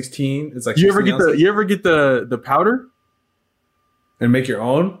in like 16. It's like You ever 16 get ounces? the powder? And make your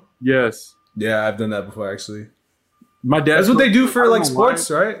own. Yes. Yeah, I've done that before actually. My dad. That's what they do for I don't like know sports,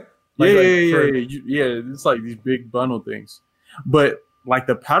 right? why. Like, Yeah. It's like these big bundle things, but like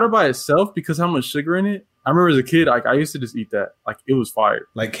the powder by itself, because how much sugar in it. I remember as a kid, like I used to just eat that. Like it was fire,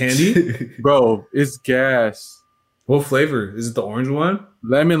 like candy. bro. It's gas. What flavor is it? The orange one?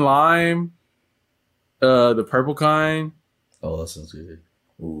 Lemon lime, the purple kind. Oh, that sounds good.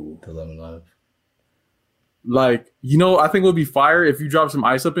 Ooh, the lemon lime. Like, I think it would be fire if you drop some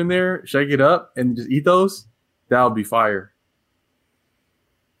ice up in there, shake it up, and just eat those. That would be fire.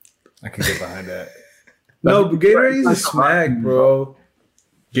 I can get behind that. No, but Gatorade used to smack, bro.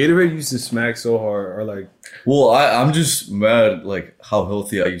 Gatorade used to smack so hard, or like. Well, I'm just mad like how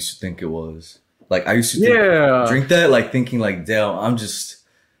healthy I used to think it was. Like I used to drink that, like thinking like, damn,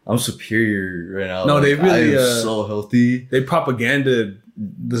 I'm superior right now. No, like, they really I am so healthy. They propaganda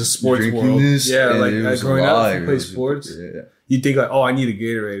the sports world. Drinkiness, Yeah, and like it was growing up, alive. you It play was- sports. Yeah. You think like, oh, I need a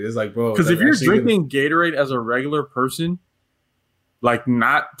Gatorade. It's like, bro, Because that's if you're actually drinking Gatorade as a regular person, like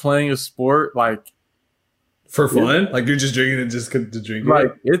not playing a sport, like for fun, like you're just drinking it just to drink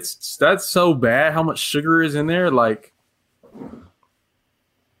like it. that's so bad how much sugar is in there. Like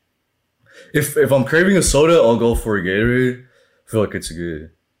If I'm craving a soda, I'll go for a Gatorade. I feel like it's a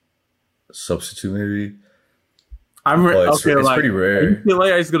good substitute, maybe. I'm But it's okay. pretty Like rare. in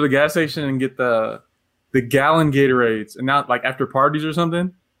UCLA, I used to go to the gas station and get the gallon Gatorades, and now like after parties or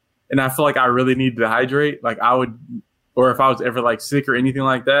something, and I feel like I really need to hydrate. Like I would, or if I was ever like sick or anything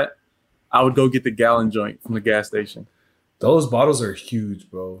like that, I would go get the gallon joint from the gas station. Those bottles are huge,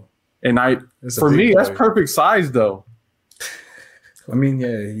 bro. And It's a for big me, that's boy. perfect size though. I mean,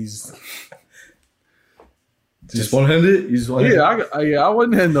 yeah, he's Just one-handed? You just one-handed? Yeah, I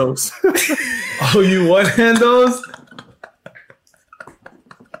wouldn't have those. oh, you one hand those?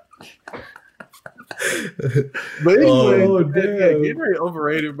 But anyway, Oh, yeah, damn. Gatorade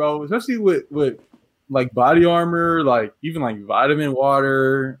overrated, bro. Especially with like Body Armor, like even like vitamin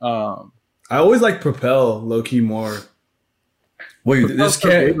water. I always like Propel low key more. Wait, But this that's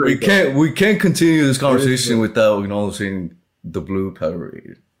our can't. We Gatorade, can't. We can't continue this It conversation is without acknowledging the blue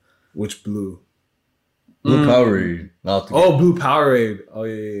Powerade. Which blue? Blue Powerade, not the. Oh, blue Powerade. Oh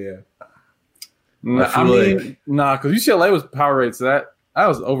yeah. Nah, I feel I mean, like- nah, because UCLA was Powerade, so that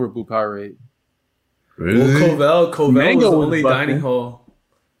was over blue Powerade. Really? Well, Covell Mango was the was only busting. dining hall.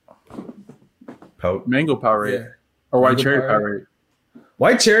 Mango Powerade Yeah. or white Mango cherry Powerade. Powerade.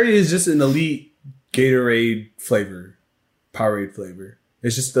 White cherry is just an elite Gatorade flavor, Powerade flavor.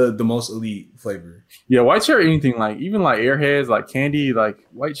 It's just the most elite flavor. Yeah, white cherry. Anything like even like Airheads, like candy, like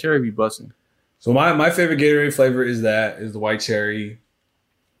white cherry be busting. So my favorite Gatorade flavor is the white cherry.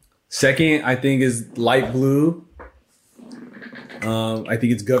 Second, I think is light blue. I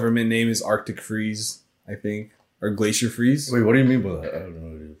think its government name is Arctic Freeze. I think or Glacier Freeze. Wait, what do you mean by that? I don't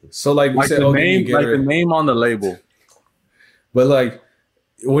know what it is. So like we Like say, the oh, give me name, like the Gatorade. name on the label. But like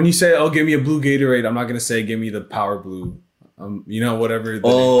when you say, oh, give me a blue Gatorade, I'm not gonna say give me the Power Blue. You know, whatever.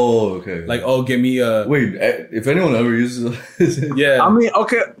 Oh, okay. Like, oh, give me a wait, if anyone ever uses it, yeah. I mean,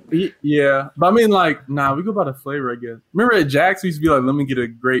 okay, yeah, but I mean, like, nah, we go by the flavor, I guess. Remember at Jack's, we used to be like, let me get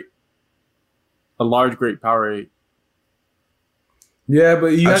a large grape Powerade. Yeah, but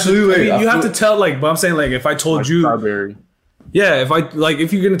you Actually, have to, wait, you I have feel- to tell like. But I'm saying like if I told Like you, strawberry. yeah,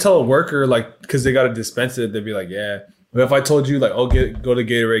 if you're gonna tell a worker like because they gotta dispense it, they'd be like, yeah. But if I told you like, oh, go to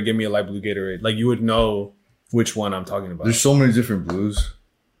Gatorade, give me a light blue Gatorade, like you would know which one I'm talking about. there's so many different blues.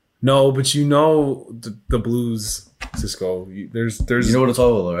 No, but you know the blues, Cisco. There's You know what I'm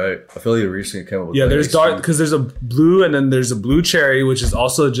talking about, right? I feel like you recently came up with yeah, like, there's extreme- dark because there's a blue and then there's a blue cherry, which is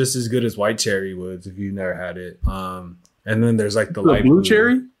also just as good as white cherry would if you never had it. And then there's like the The light blue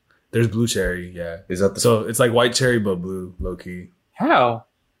cherry? There's blue cherry, yeah. Is that the So it's like white cherry but blue, low key. How?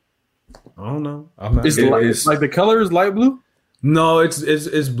 I don't know. I'm not. It's It light, is- like the color is light blue? No, it's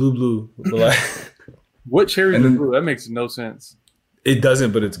blue. But like, What cherry And is then- blue? That makes no sense. it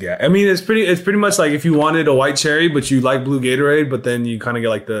doesn't, but it's gas. I mean, it's pretty much like if you wanted a white cherry, but you like blue Gatorade, but then you kind of get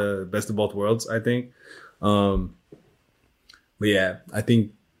like the best of both worlds. I think. But yeah, I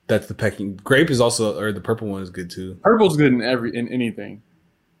think that's the pecking. Grape is also, or the purple one is good too. Purple's good in anything.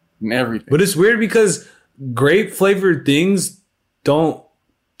 In everything. But it's weird because grape flavored things don't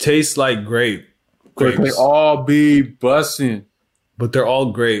taste like grape. They Grapes, all be busting. but they're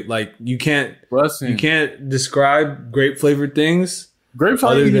all grape. Like you can't describe grape flavored things. Grapes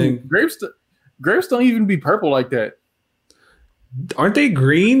other aren't even than- grapes don't even be purple like that. Aren't they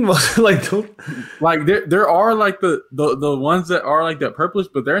green? Like don't. Like there are like the ones that are like that purplish,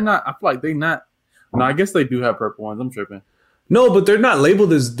 but they're not. I feel like they not. No, I guess they do have purple ones. I'm tripping. No, but they're not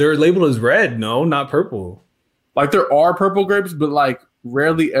labeled as red. No, not purple. Like there are purple grapes, but like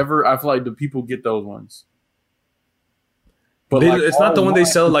rarely ever. I feel like the people get those ones. But like, It's not the all one they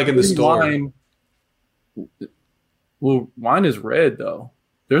wine- sell like in the store. wine- well, wine is red though.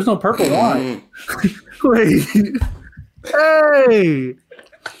 There's no purple wine. Wait. Hey.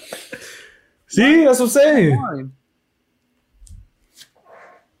 See, that's what I'm saying. Wine.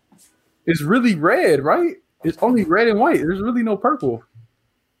 It's really red, right? It's only red and white. There's really no purple.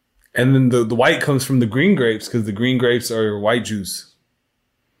 And then the white comes from the green grapes because the green grapes are white juice.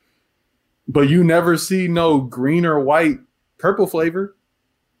 But you never see no green or white purple flavor.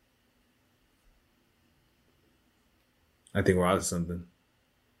 I think we're onto something.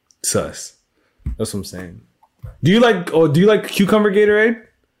 Sus. That's what I'm saying. Do you like cucumber Gatorade?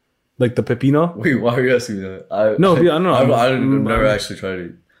 Like the pepino? Wait, why are you asking me that? No, I don't know. I've never actually tried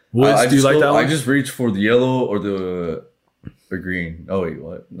it. Woods, I do you just like go- that one? I just reach for the yellow or the or green. Oh wait,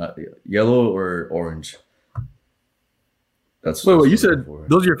 what? Not yellow or orange. That's Wait, what you I'm said looking for.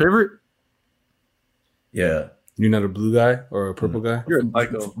 those are your favorite? Yeah. You're not a blue guy or a purple guy? You're a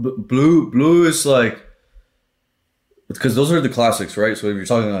psycho. Blue is like, because those are the classics, right? So if you're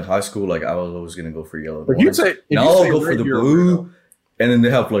talking like high school, like I was always gonna go for yellow. and Like, you'd orange. say- if now you I'll say go for red, the you're a blue, weirdo. and then they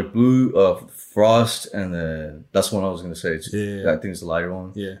have like blue frost, and then that's one I was gonna say. Yeah. I think it's the lighter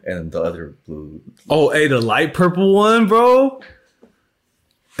one. Yeah. and then the other blue. Oh, hey, the light purple one, bro.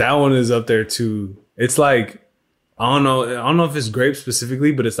 That one is up there too. It's like I don't know if it's grape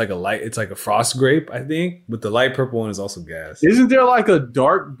specifically, but it's like a frost grape, I think. But the light purple one is also gas. Isn't there like a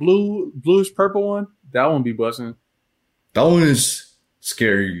dark bluish purple one? That one be busting. That one is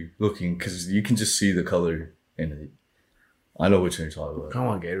scary looking because you can just see the color in it. I know which one you're talking about. Come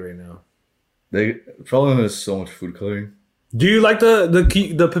on, Gatorade now. They probably has so much food coloring. Do you like the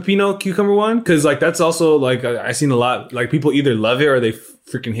pepino cucumber one? Because like that's also like I seen a lot. Like people either love it or they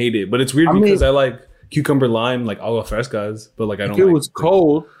freaking hate it. But it's weird because I like cucumber lime, like agua frescas. But like I don't. If it like was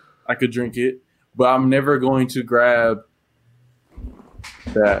cold, I could drink it, but I'm never going to grab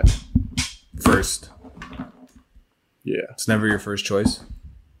that. first. Yeah. It's never your first choice.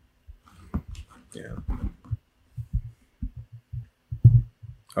 Yeah.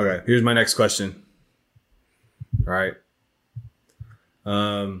 Okay, here's my next question. All right.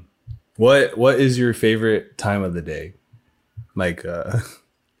 What is your favorite time of the day? Like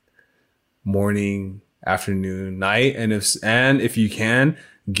morning, afternoon, night, and if you can,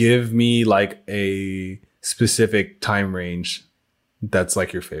 give me like a specific time range that's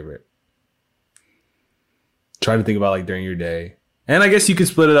like your favorite. Try to think about like during your day. And I guess you could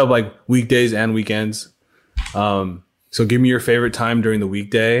split it up like weekdays and weekends. So give me your favorite time during the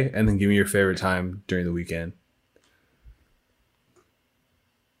weekday and then give me your favorite time during the weekend.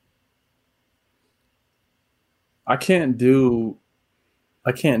 I can't do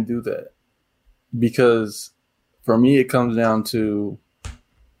that because for me it comes down to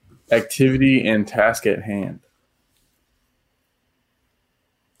activity and task at hand.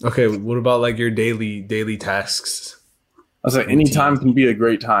 Okay, what about like your daily tasks? I was like, any time can be a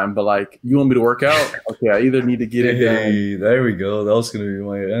great time, but like, you want me to work out? Okay, I either need to get it done. Hey, there we go. That was gonna be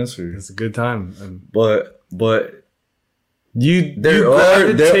my answer. It's a good time. But You there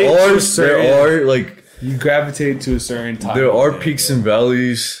gravitate to a are certain- like you gravitate to a certain time. there of are day, peaks bro. and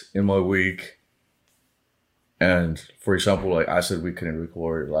valleys in my week. And for example, like I said, we couldn't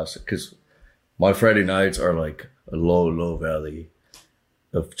record last because my Friday nights are like a low valley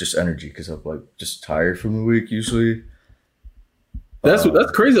of just energy because I'm like just tired from the week usually. That's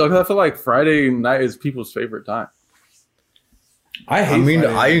crazy. Like, I feel like Friday night is people's favorite time. I mean,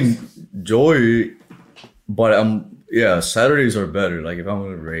 I enjoy it, but Saturdays are better. Like if I'm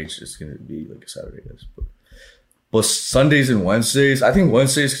gonna rage, it's gonna be like a Saturday, I guess. But Sundays and Wednesdays, I think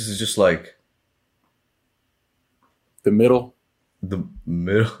Wednesdays because it's just like The middle, the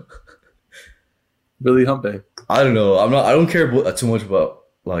middle. Billy Hump Day. I don't know. I don't care too much about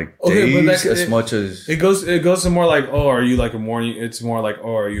like Okay, but days that's- as much as It goes to more like, oh, are you like a morning? It's more like,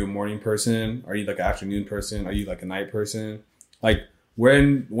 oh, are you a morning person? Are you like an afternoon person? Are you like a night person? Like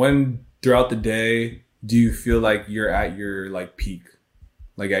when throughout the day do you feel like you're at your like peak,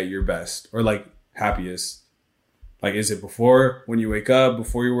 like at your best or like happiest? Like, is it before when you wake up,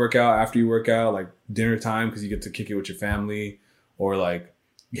 before you work out, after you work out, like dinner time because you get to kick it with your family, or like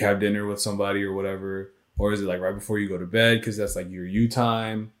you have dinner with somebody or whatever? Or is it like right before you go to bed because that's like your you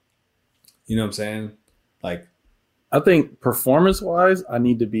time? You know what I'm saying? Like, I think performance wise, I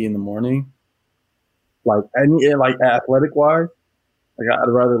need to be in the morning. Like, I need, like athletic wise, like I'd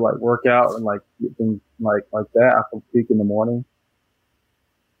rather like work out and like get things like that. I can peak in the morning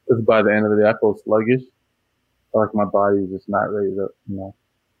because by the end of the day, I feel sluggish. I feel like my body is just not ready to, you know.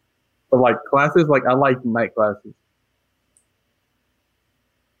 But like classes, like I like night classes.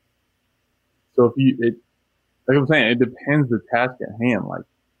 So like I'm saying, it depends the task at hand, like,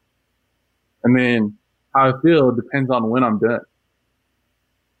 and then how I feel depends on when I'm done.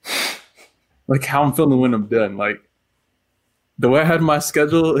 Like how I'm feeling when I'm done. Like the way I had my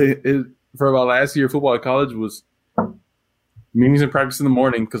schedule for about last year football at college was meetings and practice in the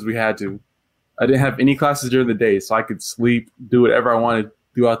morning because we had to. I didn't have any classes during the day, so I could sleep, do whatever I wanted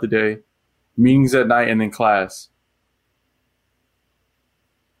throughout the day. Meetings at night and then class.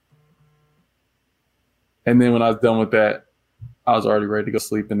 And then when I was done with that, I was already ready to go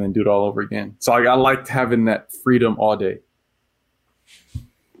sleep and then do it all over again. So I liked having that freedom all day.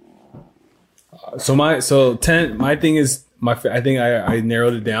 so 10. My thing is I think I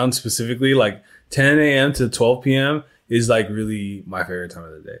narrowed it down specifically. Like 10 a.m. to 12 p.m. is like really my favorite time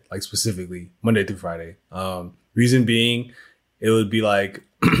of the day. Like specifically Monday through Friday. Reason being, it would be like,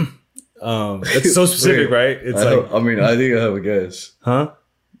 it's so specific, Wait, right? It's I like, mean, I think I have a guess. huh?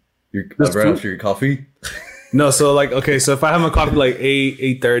 Right after your coffee. No, so like, okay, so if I have my coffee like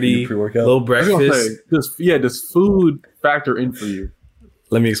 8:30, Your pre-workout? little I was gonna breakfast. say, does food factor in for you?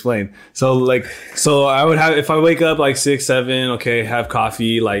 Let me explain. So I would have, if I wake up like 6, 7, okay, have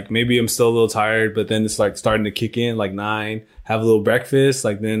coffee, like maybe I'm still a little tired, but then it's like starting to kick in like 9, have a little breakfast,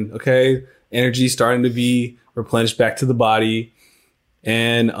 like then, okay, energy starting to be replenished back to the body.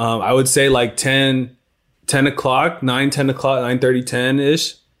 And I would say like 10 o'clock, 10 o'clock, 9:30,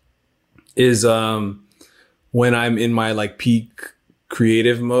 10-ish is when I'm in my like peak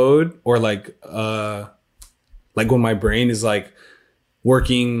creative mode, or like when my brain is like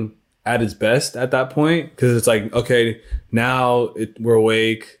working at its best at that point. Because it's like, okay, now we're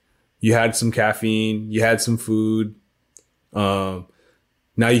awake, you had some caffeine, you had some food, now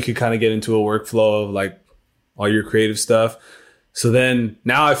you could kind of get into a workflow of like all your creative stuff. So then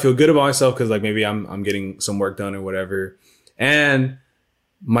now I feel good about myself because like maybe I'm getting some work done or whatever. And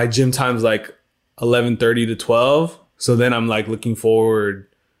my gym time's like 11:30 to 12. So then I'm like looking forward,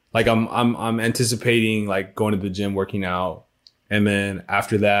 like I'm anticipating like going to the gym, working out. And then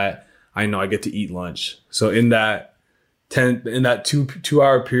after that, I know I get to eat lunch. So in that 2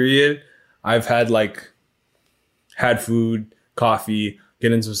 hour period, I've had food, coffee,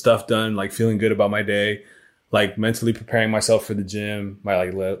 getting some stuff done, like feeling good about my day, like mentally preparing myself for the gym, my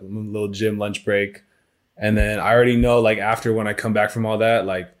like little gym lunch break. And then I already know like after, when I come back from all that,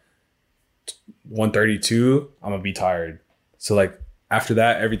 like 1:32, I'm gonna be tired. So like after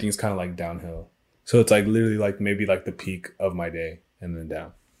that, everything's kind of like downhill. So it's like literally like maybe like the peak of my day and then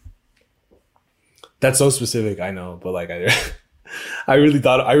down. That's so specific, I know, but like I really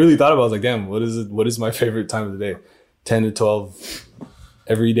thought about it. I was like, damn, what is my favorite time of the day? 10 to 12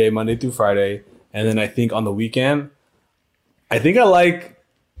 every day, Monday through Friday. And then I think on the weekend, I think I like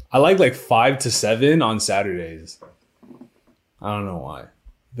like 5 to 7 on Saturdays. I don't know why.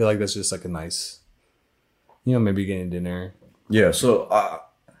 I feel like that's just like a nice, maybe getting dinner. Yeah, so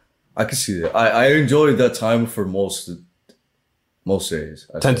I can see that. I enjoyed that time for most days.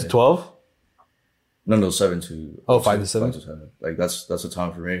 10 to 12? No, 7 to... Oh, 5 to 7? 5 to 7. Like, that's a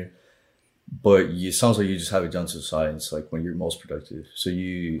time for me. But it sounds like you just have it done to science, like when you're most productive. So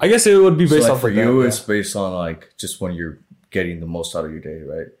I guess it would be based off for of you, that, it's based on like just when you're getting the most out of your day,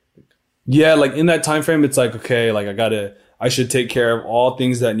 right? Yeah, like in that time frame, it's like, okay, like I should take care of all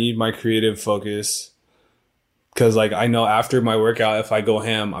things that need my creative focus. Cause like I know after my workout, if I go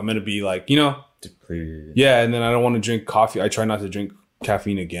ham, I'm gonna be like, Depleted. yeah, and then I don't want to drink coffee. I try not to drink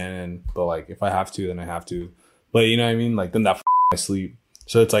caffeine again, but like if I have to, then I have to. But you know what I mean? Like then that my sleep.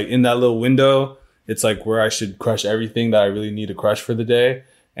 So it's like in that little window, it's like where I should crush everything that I really need to crush for the day.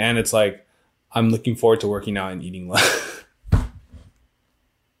 And it's like, I'm looking forward to working out and eating less.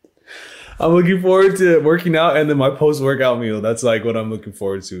 I'm looking forward to working out and then my post-workout meal. That's like what I'm looking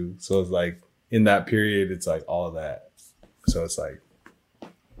forward to. So it's like in that period, it's like all of that. So it's like,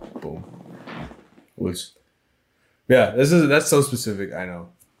 boom. Yeah, that's so specific. I know,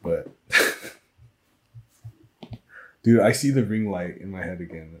 but dude, I see the ring light in my head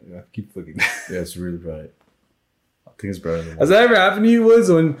again. I keep looking. Yeah, it's really bright. I think it's brighter than Has that ever happened to you,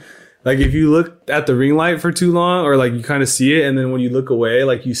 Woods? When, like, if you look at the ring light for too long, or like you kind of see it, and then when you look away,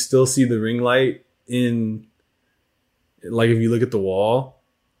 like you still see the ring light in, like if you look at the wall.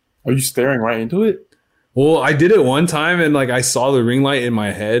 Are you staring right into it? Well, I did it one time, and like I saw the ring light in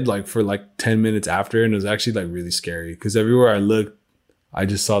my head, like for like 10 minutes after, and it was actually like really scary because everywhere I looked, I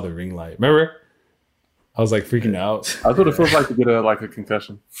just saw the ring light. Remember? I was like freaking out. That's what it feels like to get a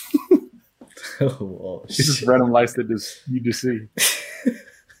concussion. Oh, It's just random lights that you just see.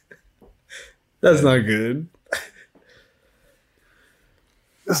 That's not good.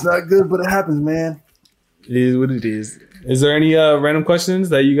 It's not good, but it happens, man. It is what it is. Is there any random questions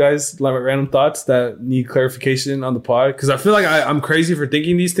that you guys, like random thoughts that need clarification on the pod? Because I feel like I'm crazy for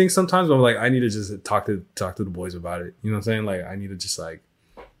thinking these things sometimes, but I'm like, I need to just talk to the boys about it. You know what I'm saying? Like, I need to just like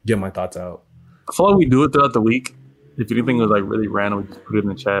get my thoughts out. I feel like we do it throughout the week. If anything was like really random, we just put it in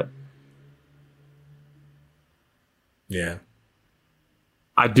the chat. Yeah.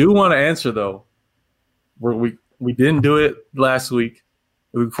 I do want to answer though. We didn't do it last week.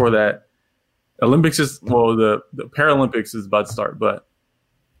 The week before that, Olympics the Paralympics is about to start. But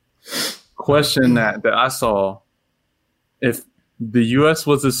question that I saw: if the U.S.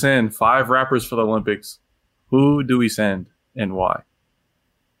 was to send 5 rappers for the Olympics, who do we send and why?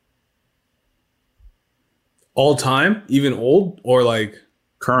 All time, even old, or like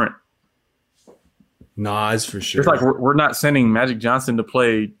Current. Nas for sure. It's like we're not sending Magic Johnson to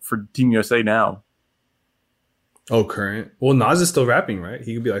play for Team USA now. Oh, current. Well, Nas is still rapping, right?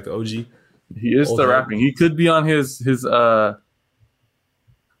 He could be like the OG. He is still Old head. rapping. He could be on his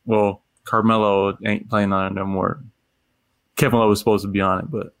well, Carmelo ain't playing on it no more. Kevin Love was supposed to be on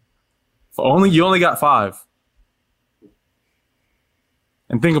it, but you only got 5.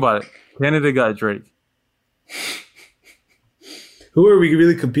 And think about it. Canada got Drake. Who are we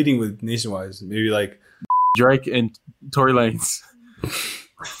really competing with nationwide? Maybe like Drake and Tory Lanez.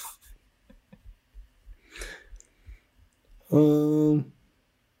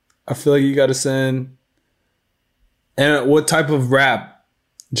 I feel like you got to send. And what type of rap?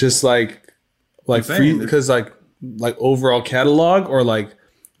 Just like free, because like overall catalog, or like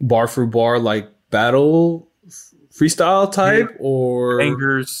bar for bar, like battle freestyle type, or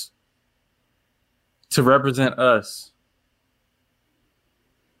Bangers to represent us.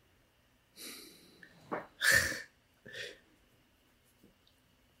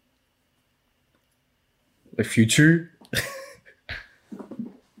 The Future.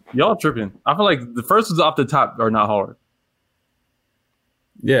 Y'all tripping. I feel like the first ones off the top are not hard.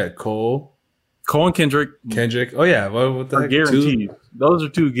 yeah, Cole, and Kendrick Oh yeah, what the are heck? guaranteed. Those are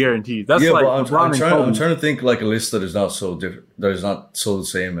 2 guarantees. That's like but LeBron and Kobe. I'm trying to think like a list that is not so different, that is not so the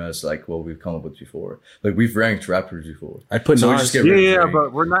same as like what we've come up with before. Like we've ranked rappers before. I put So we Nas. just get rid of Drake.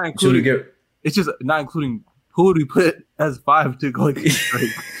 but we're not So we including. get It's just not including who would we put as 5 to go against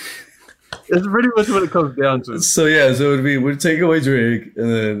Drake. It's pretty much what it comes down to. so we'd take away Drake, and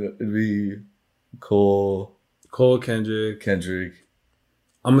then it'd be Cole, Kendrick. Kendrick.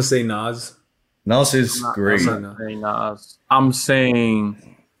 I'm gonna say Nas. Nas is great. I'm not saying Nas. I'm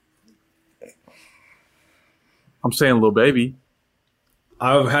saying Lil Baby.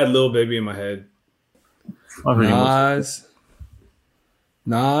 I've had Lil Baby in my head.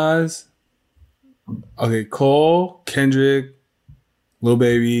 Nas. Okay, Cole, Kendrick, Lil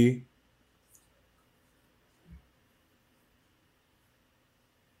Baby.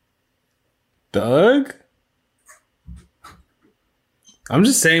 Doug? I'm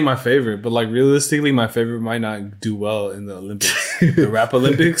just saying my favorite, but like realistically, my favorite might not do well in the Olympics, the rap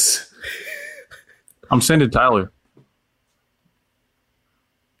Olympics. I'm sending Tyler.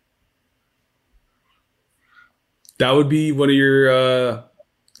 That would be one of your.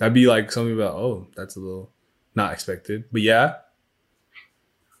 That'd be like something about. Oh, that's a little not expected, but yeah.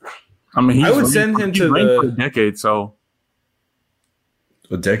 I mean, I would send him to for a the. decade. So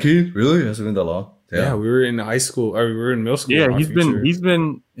A decade? Really? Has it been that long? Yeah, we were in high school, or we were in middle school. yeah, in our future.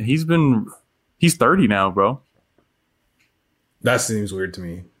 he's 30 now, bro. That seems weird to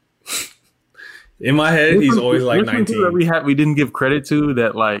me. In my head, he's always like Which one too 19. that we didn't give credit to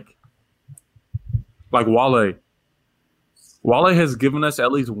that like Wale. Wale has given us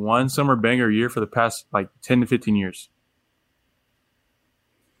at least one summer banger a year for the past like 10 to 15 years.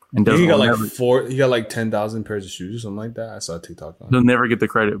 And He got never, like He got like 10,000 pairs of shoes or something like that. I saw a TikTok on. he'll never get the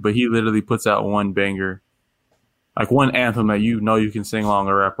credit, but he literally puts out one banger, like one anthem that you know you can sing along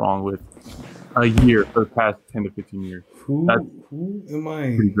or rap along with a year for the past 10 to 15 years. Who That's am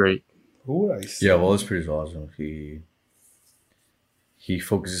I? Pretty great. Who would I say? Yeah, well, it's pretty awesome. He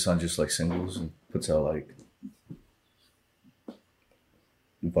focuses on just like singles and puts out like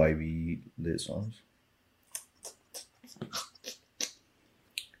vibey lit songs.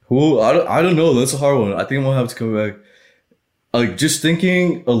 Who I don't know. That's a hard one. I think I'm gonna have to come back. Like just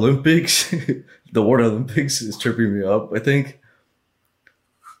thinking Olympics, the word Olympics is tripping me up. I think.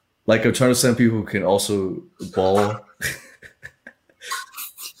 Like I'm trying to send people who can also ball.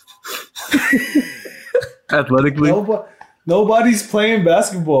 Athletically, Nobody's playing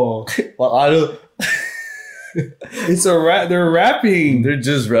basketball. Well, I don't. It's a rap. They're rapping. They're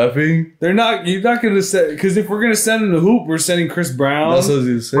just rapping. They're not. You're not gonna send, because if we're gonna send in the hoop, we're sending Chris Brown. That's what I was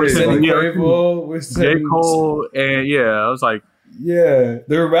gonna say. We're sending Yeah. Quavo. We're J. sending Cole, and yeah, I was like, Yeah,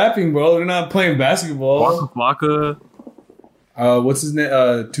 they're rapping, bro. They're not playing basketball. Waka Flocka, What's his name?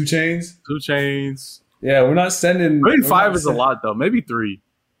 2 Chainz. 2 Chainz. Yeah, we're not sending. Maybe we're 5 not is a lot though. Maybe 3.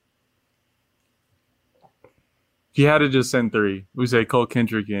 He had to just send 3. We say Cole,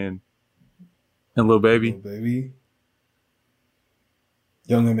 Kendrick, and Lil Baby. Lil Baby.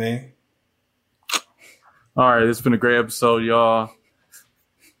 Young M.A. All right, it's been a great episode, y'all.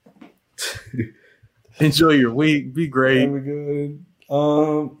 Enjoy your week. Be great. Very good.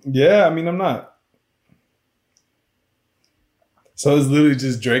 Yeah, I mean, I'm not. So it's literally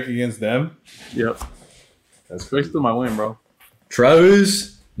just Drake against them. Yep. That's Drake's still my win, bro.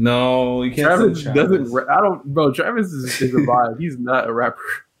 Travis. No, you can't. Travis say doesn't. I don't, bro. Travis is a vibe. He's not a rapper.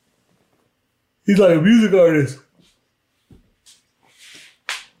 He's like a music artist.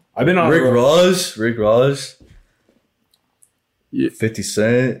 I've been on Rick Ross. Yeah. 50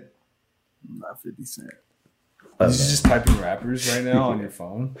 Cent. Not 50 Cent. I You don't know. just typing rappers right now on your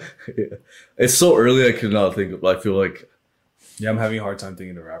phone? Yeah. It's so early. I could not think of. I feel like Yeah, I'm having a hard time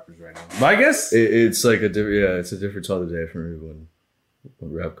thinking of rappers right now. But I guess it's like a different. Yeah, it's a different time of day for me when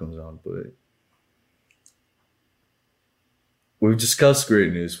rap comes on. But we've discussed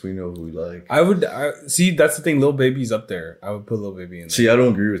greatness. We know who we like. I see. That's the thing. Lil Baby's up there. I would put Lil Baby in there. See, I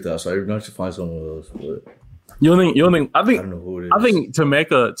don't agree with that. So I would not to find someone of those. But You don't think? I I think don't know who it is. I think to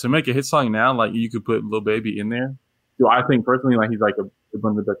make a hit song now, like you could put Lil Baby in there. So I think personally, like he's like one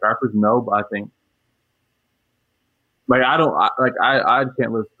of the best rappers. No, but I think like I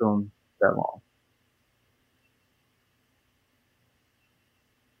can't listen to him that long.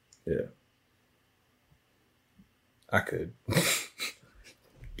 Yeah. I could.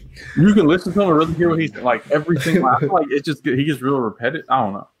 You can listen to him and really hear what he's like. Everything. I feel like it's just he gets real repetitive. I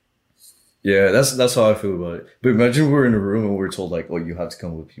don't know. Yeah, that's how I feel about it. But imagine we're in a room and we're told like, "Oh, you have to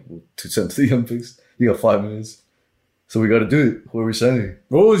come with people to send to the Olympics. You got 5 minutes, so we got to do it. Who are we sending?"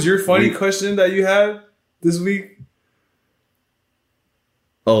 What was your funny question that you had this week?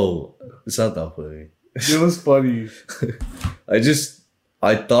 Oh, it's not that funny. It was funny.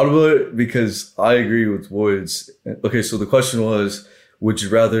 I thought about it because I agree with Woods. Okay, so the question was, would you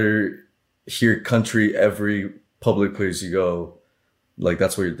rather hear country every public place you go? Like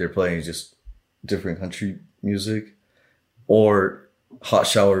that's where they're playing just different country music, or Hot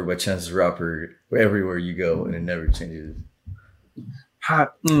Shower by Chance the Rapper everywhere you go and it never changes.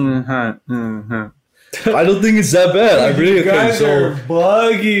 Hot. I don't think it's that bad. I really You guys are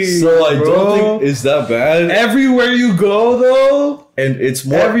buggy. So I bro. don't think it's that bad. Everywhere you go, though. And it's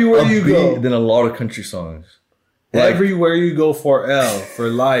more Everywhere you upbeat go. than a lot of country songs. Like, Everywhere you go for for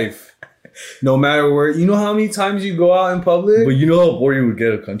life. No matter where. You know how many times you go out in public? but you know how bored you would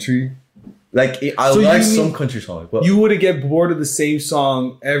get a country? Like, I So you like mean- some country songs. But You wouldn't get bored of the same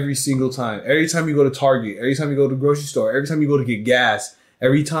song every single time. Every time you go to Target, every time you go to the grocery store, every time you go to get gas,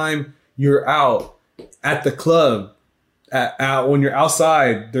 every time you're out at the club, when you're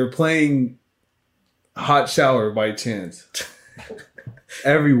outside, they're playing Hot Shower by Chance.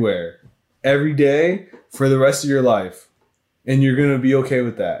 Everywhere. Every day for the rest of your life. And you're going to be okay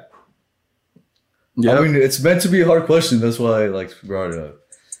with that. Yeah. I mean, it's meant to be a hard question. That's why I like brought it up.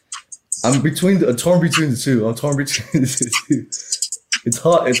 I'm torn between the two. I'm torn between the two. It's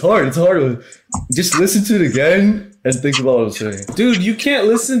hard. It's hard. Just listen to it again and think about what I'm saying. Dude, you can't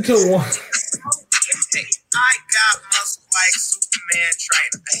listen to one. I got muscle like Superman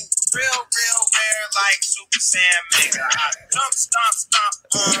trainer. Real rare like Super Saiyan. I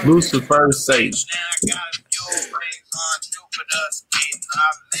stomp on Lucifer's Sage. now I got a few rings on Jupiter skating. I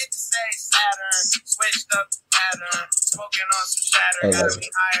meant to say Saturn, switched up the pattern, smoking on some shatter, I love got me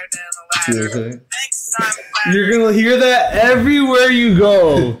it. higher than a See what I'm ladder. saying? Thanks, Simon. You're going to hear that everywhere you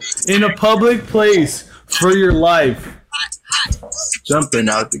go in a public place for your life. Jumping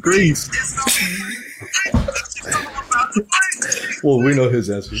out the grease. Well, we know his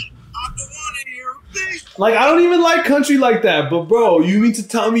answer. Like, I don't even like country like that, but bro, you mean to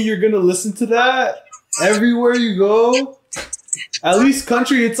tell me you're gonna listen to that everywhere you go? At least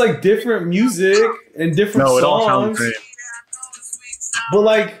country, it's like different music and different No, it all sounds songs. great. But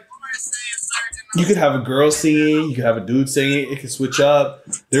like, you could have a girl singing, you could have a dude singing. It could switch up.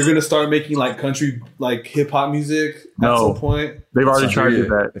 They're gonna start making like country, like hip hop music at No. some point. They've already not tried to here do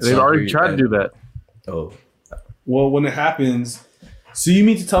that. yet. It's They've not already here tried to yet. do that. Oh, Well, when it happens, so you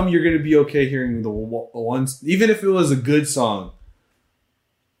mean to tell me you're gonna be okay hearing the ones, even if it was a good song?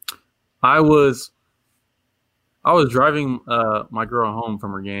 I was driving my girl home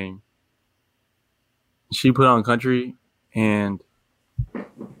from her game. She put on country, and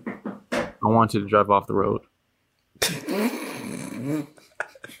I wanted to drive off the road.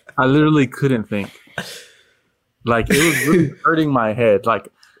 I literally couldn't think. Like, it was really hurting my head. Like,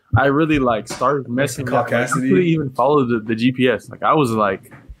 I really like started messing up. Like, I Caucasity. couldn't even follow the GPS. Like, I was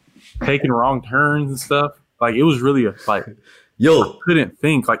like taking wrong turns and stuff. Like, it was really a fight. yo, Couldn't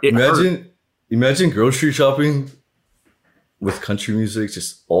think. Like, it hurt. imagine grocery shopping with country music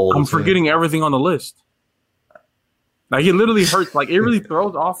just all. I'm the time. forgetting everything on the list. Like, it literally hurts. Like, it really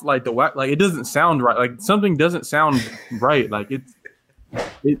throws off like the whack. Like, it doesn't sound right. Like, something doesn't sound right. Like, it's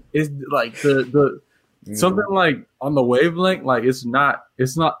like the something like on the wavelength. Like, it's not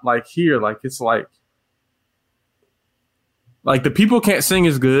like here. Like, it's like the people can't sing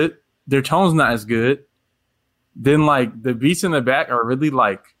as good. Their tone's not as good. Then like the beats in the back are really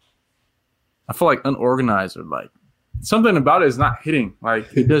like, I feel like unorganized, or like something about it is not hitting. Like,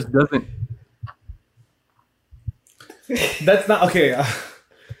 it just doesn't. That's not okay.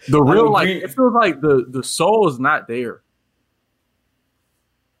 The real, like, agree. it feels like the soul is not there.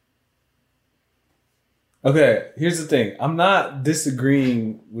 Okay, here's the thing. I'm not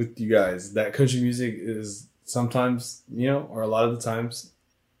disagreeing with you guys that country music is sometimes, or a lot of the times,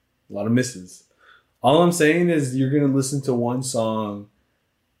 a lot of misses. All I'm saying is you're gonna listen to one song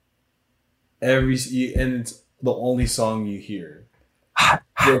and it's the only song you hear.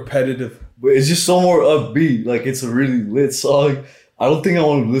 Repetitive. But it's just so more upbeat. Like, it's a really lit song. I don't think I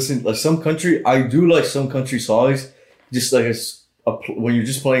want to listen. Like, some country, I do like some country songs. Just like when you're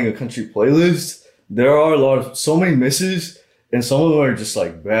just playing a country playlist, there are so many misses, and some of them are just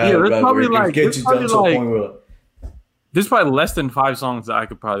like bad. Yeah, there's bad, probably where it like- get there's you down to a probably point where, There's probably less than 5 songs that I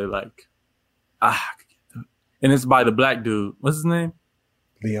could probably like. And it's by the black dude. What's his name?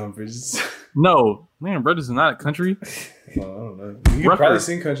 Leon Bridges. No, man, Brothers is not a country. I don't know. You can Rucker. probably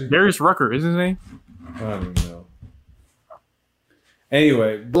sing country. Darius Rucker is his name. I don't even know.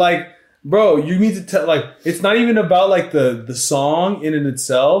 Anyway, like, bro, you need to tell. Like, it's not even about like the song in and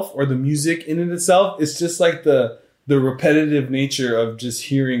itself or the music in and itself. It's just like the repetitive nature of just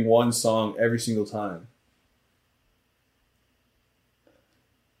hearing one song every single time.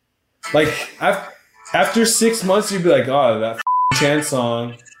 Like, after 6 months, you'd be like, oh, that Chance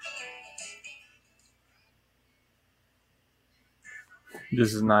song.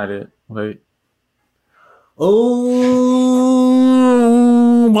 This is not it. Wait. Oh,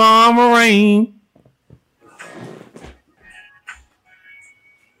 Mama Rain.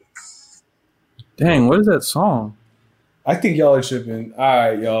 Dang, what is that song? I think y'all are tripping. All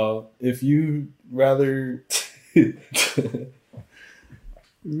right, y'all. If you rather, you'd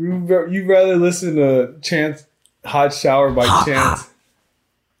rather listen to Chance "Hot Shower" by Chance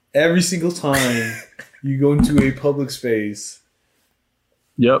every single time you go into a public space.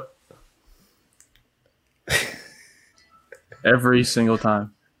 Yep. Every single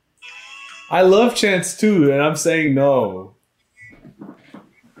time. I love Chance too, and I'm saying no.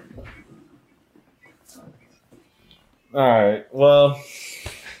 All right. Well,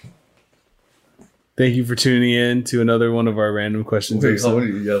 thank you for tuning in to another one of our random questions. wait, how many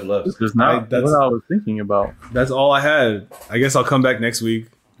do you have left? This is not that's- what I was thinking about. That's all I had. I guess I'll come back next week.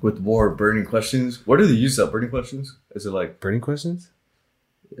 With more burning questions. Where do they use that, burning questions? Is it like, Burning questions?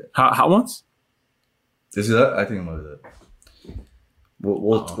 Hot ones? is it that? I think it might be that.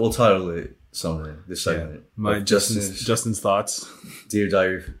 We'll title it something, this segment. My Like Justin's thoughts. Dear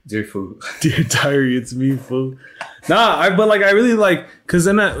Diary, Dear Food. Dear diary, it's me, fool. But like I really like, because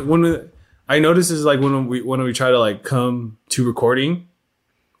then when I notice is like when we try to like come to recording,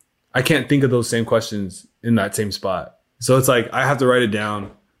 I can't think of those same questions in that same spot. So it's like I have to write it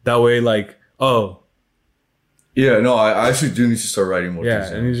down. That way, like, oh Yeah, no, I actually do need to start writing more things yeah,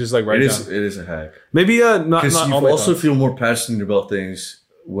 down. and you just like write It it down. is a hack. Maybe not Because you all my also thoughts. feel more passionate about things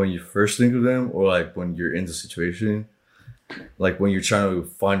when you first think of them, or like when you're in the situation. Like when you're trying to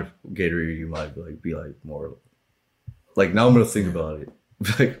find a Gatorade, you might be like more like, now I'm gonna think about it.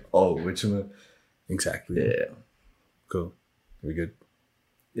 Like, oh, which one? Exactly. Yeah, Cool. Are we good?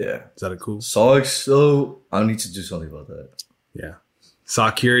 yeah. Is that a cool? Socks, though, I need to do something about that. Yeah.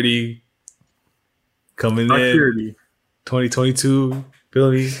 Security coming in. Security. 2022.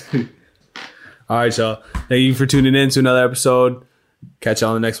 Feel me? All right, y'all. Thank you for tuning in to another episode. Catch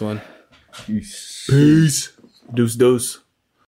y'all on the next one. Peace. Peace. Deuce, deuce.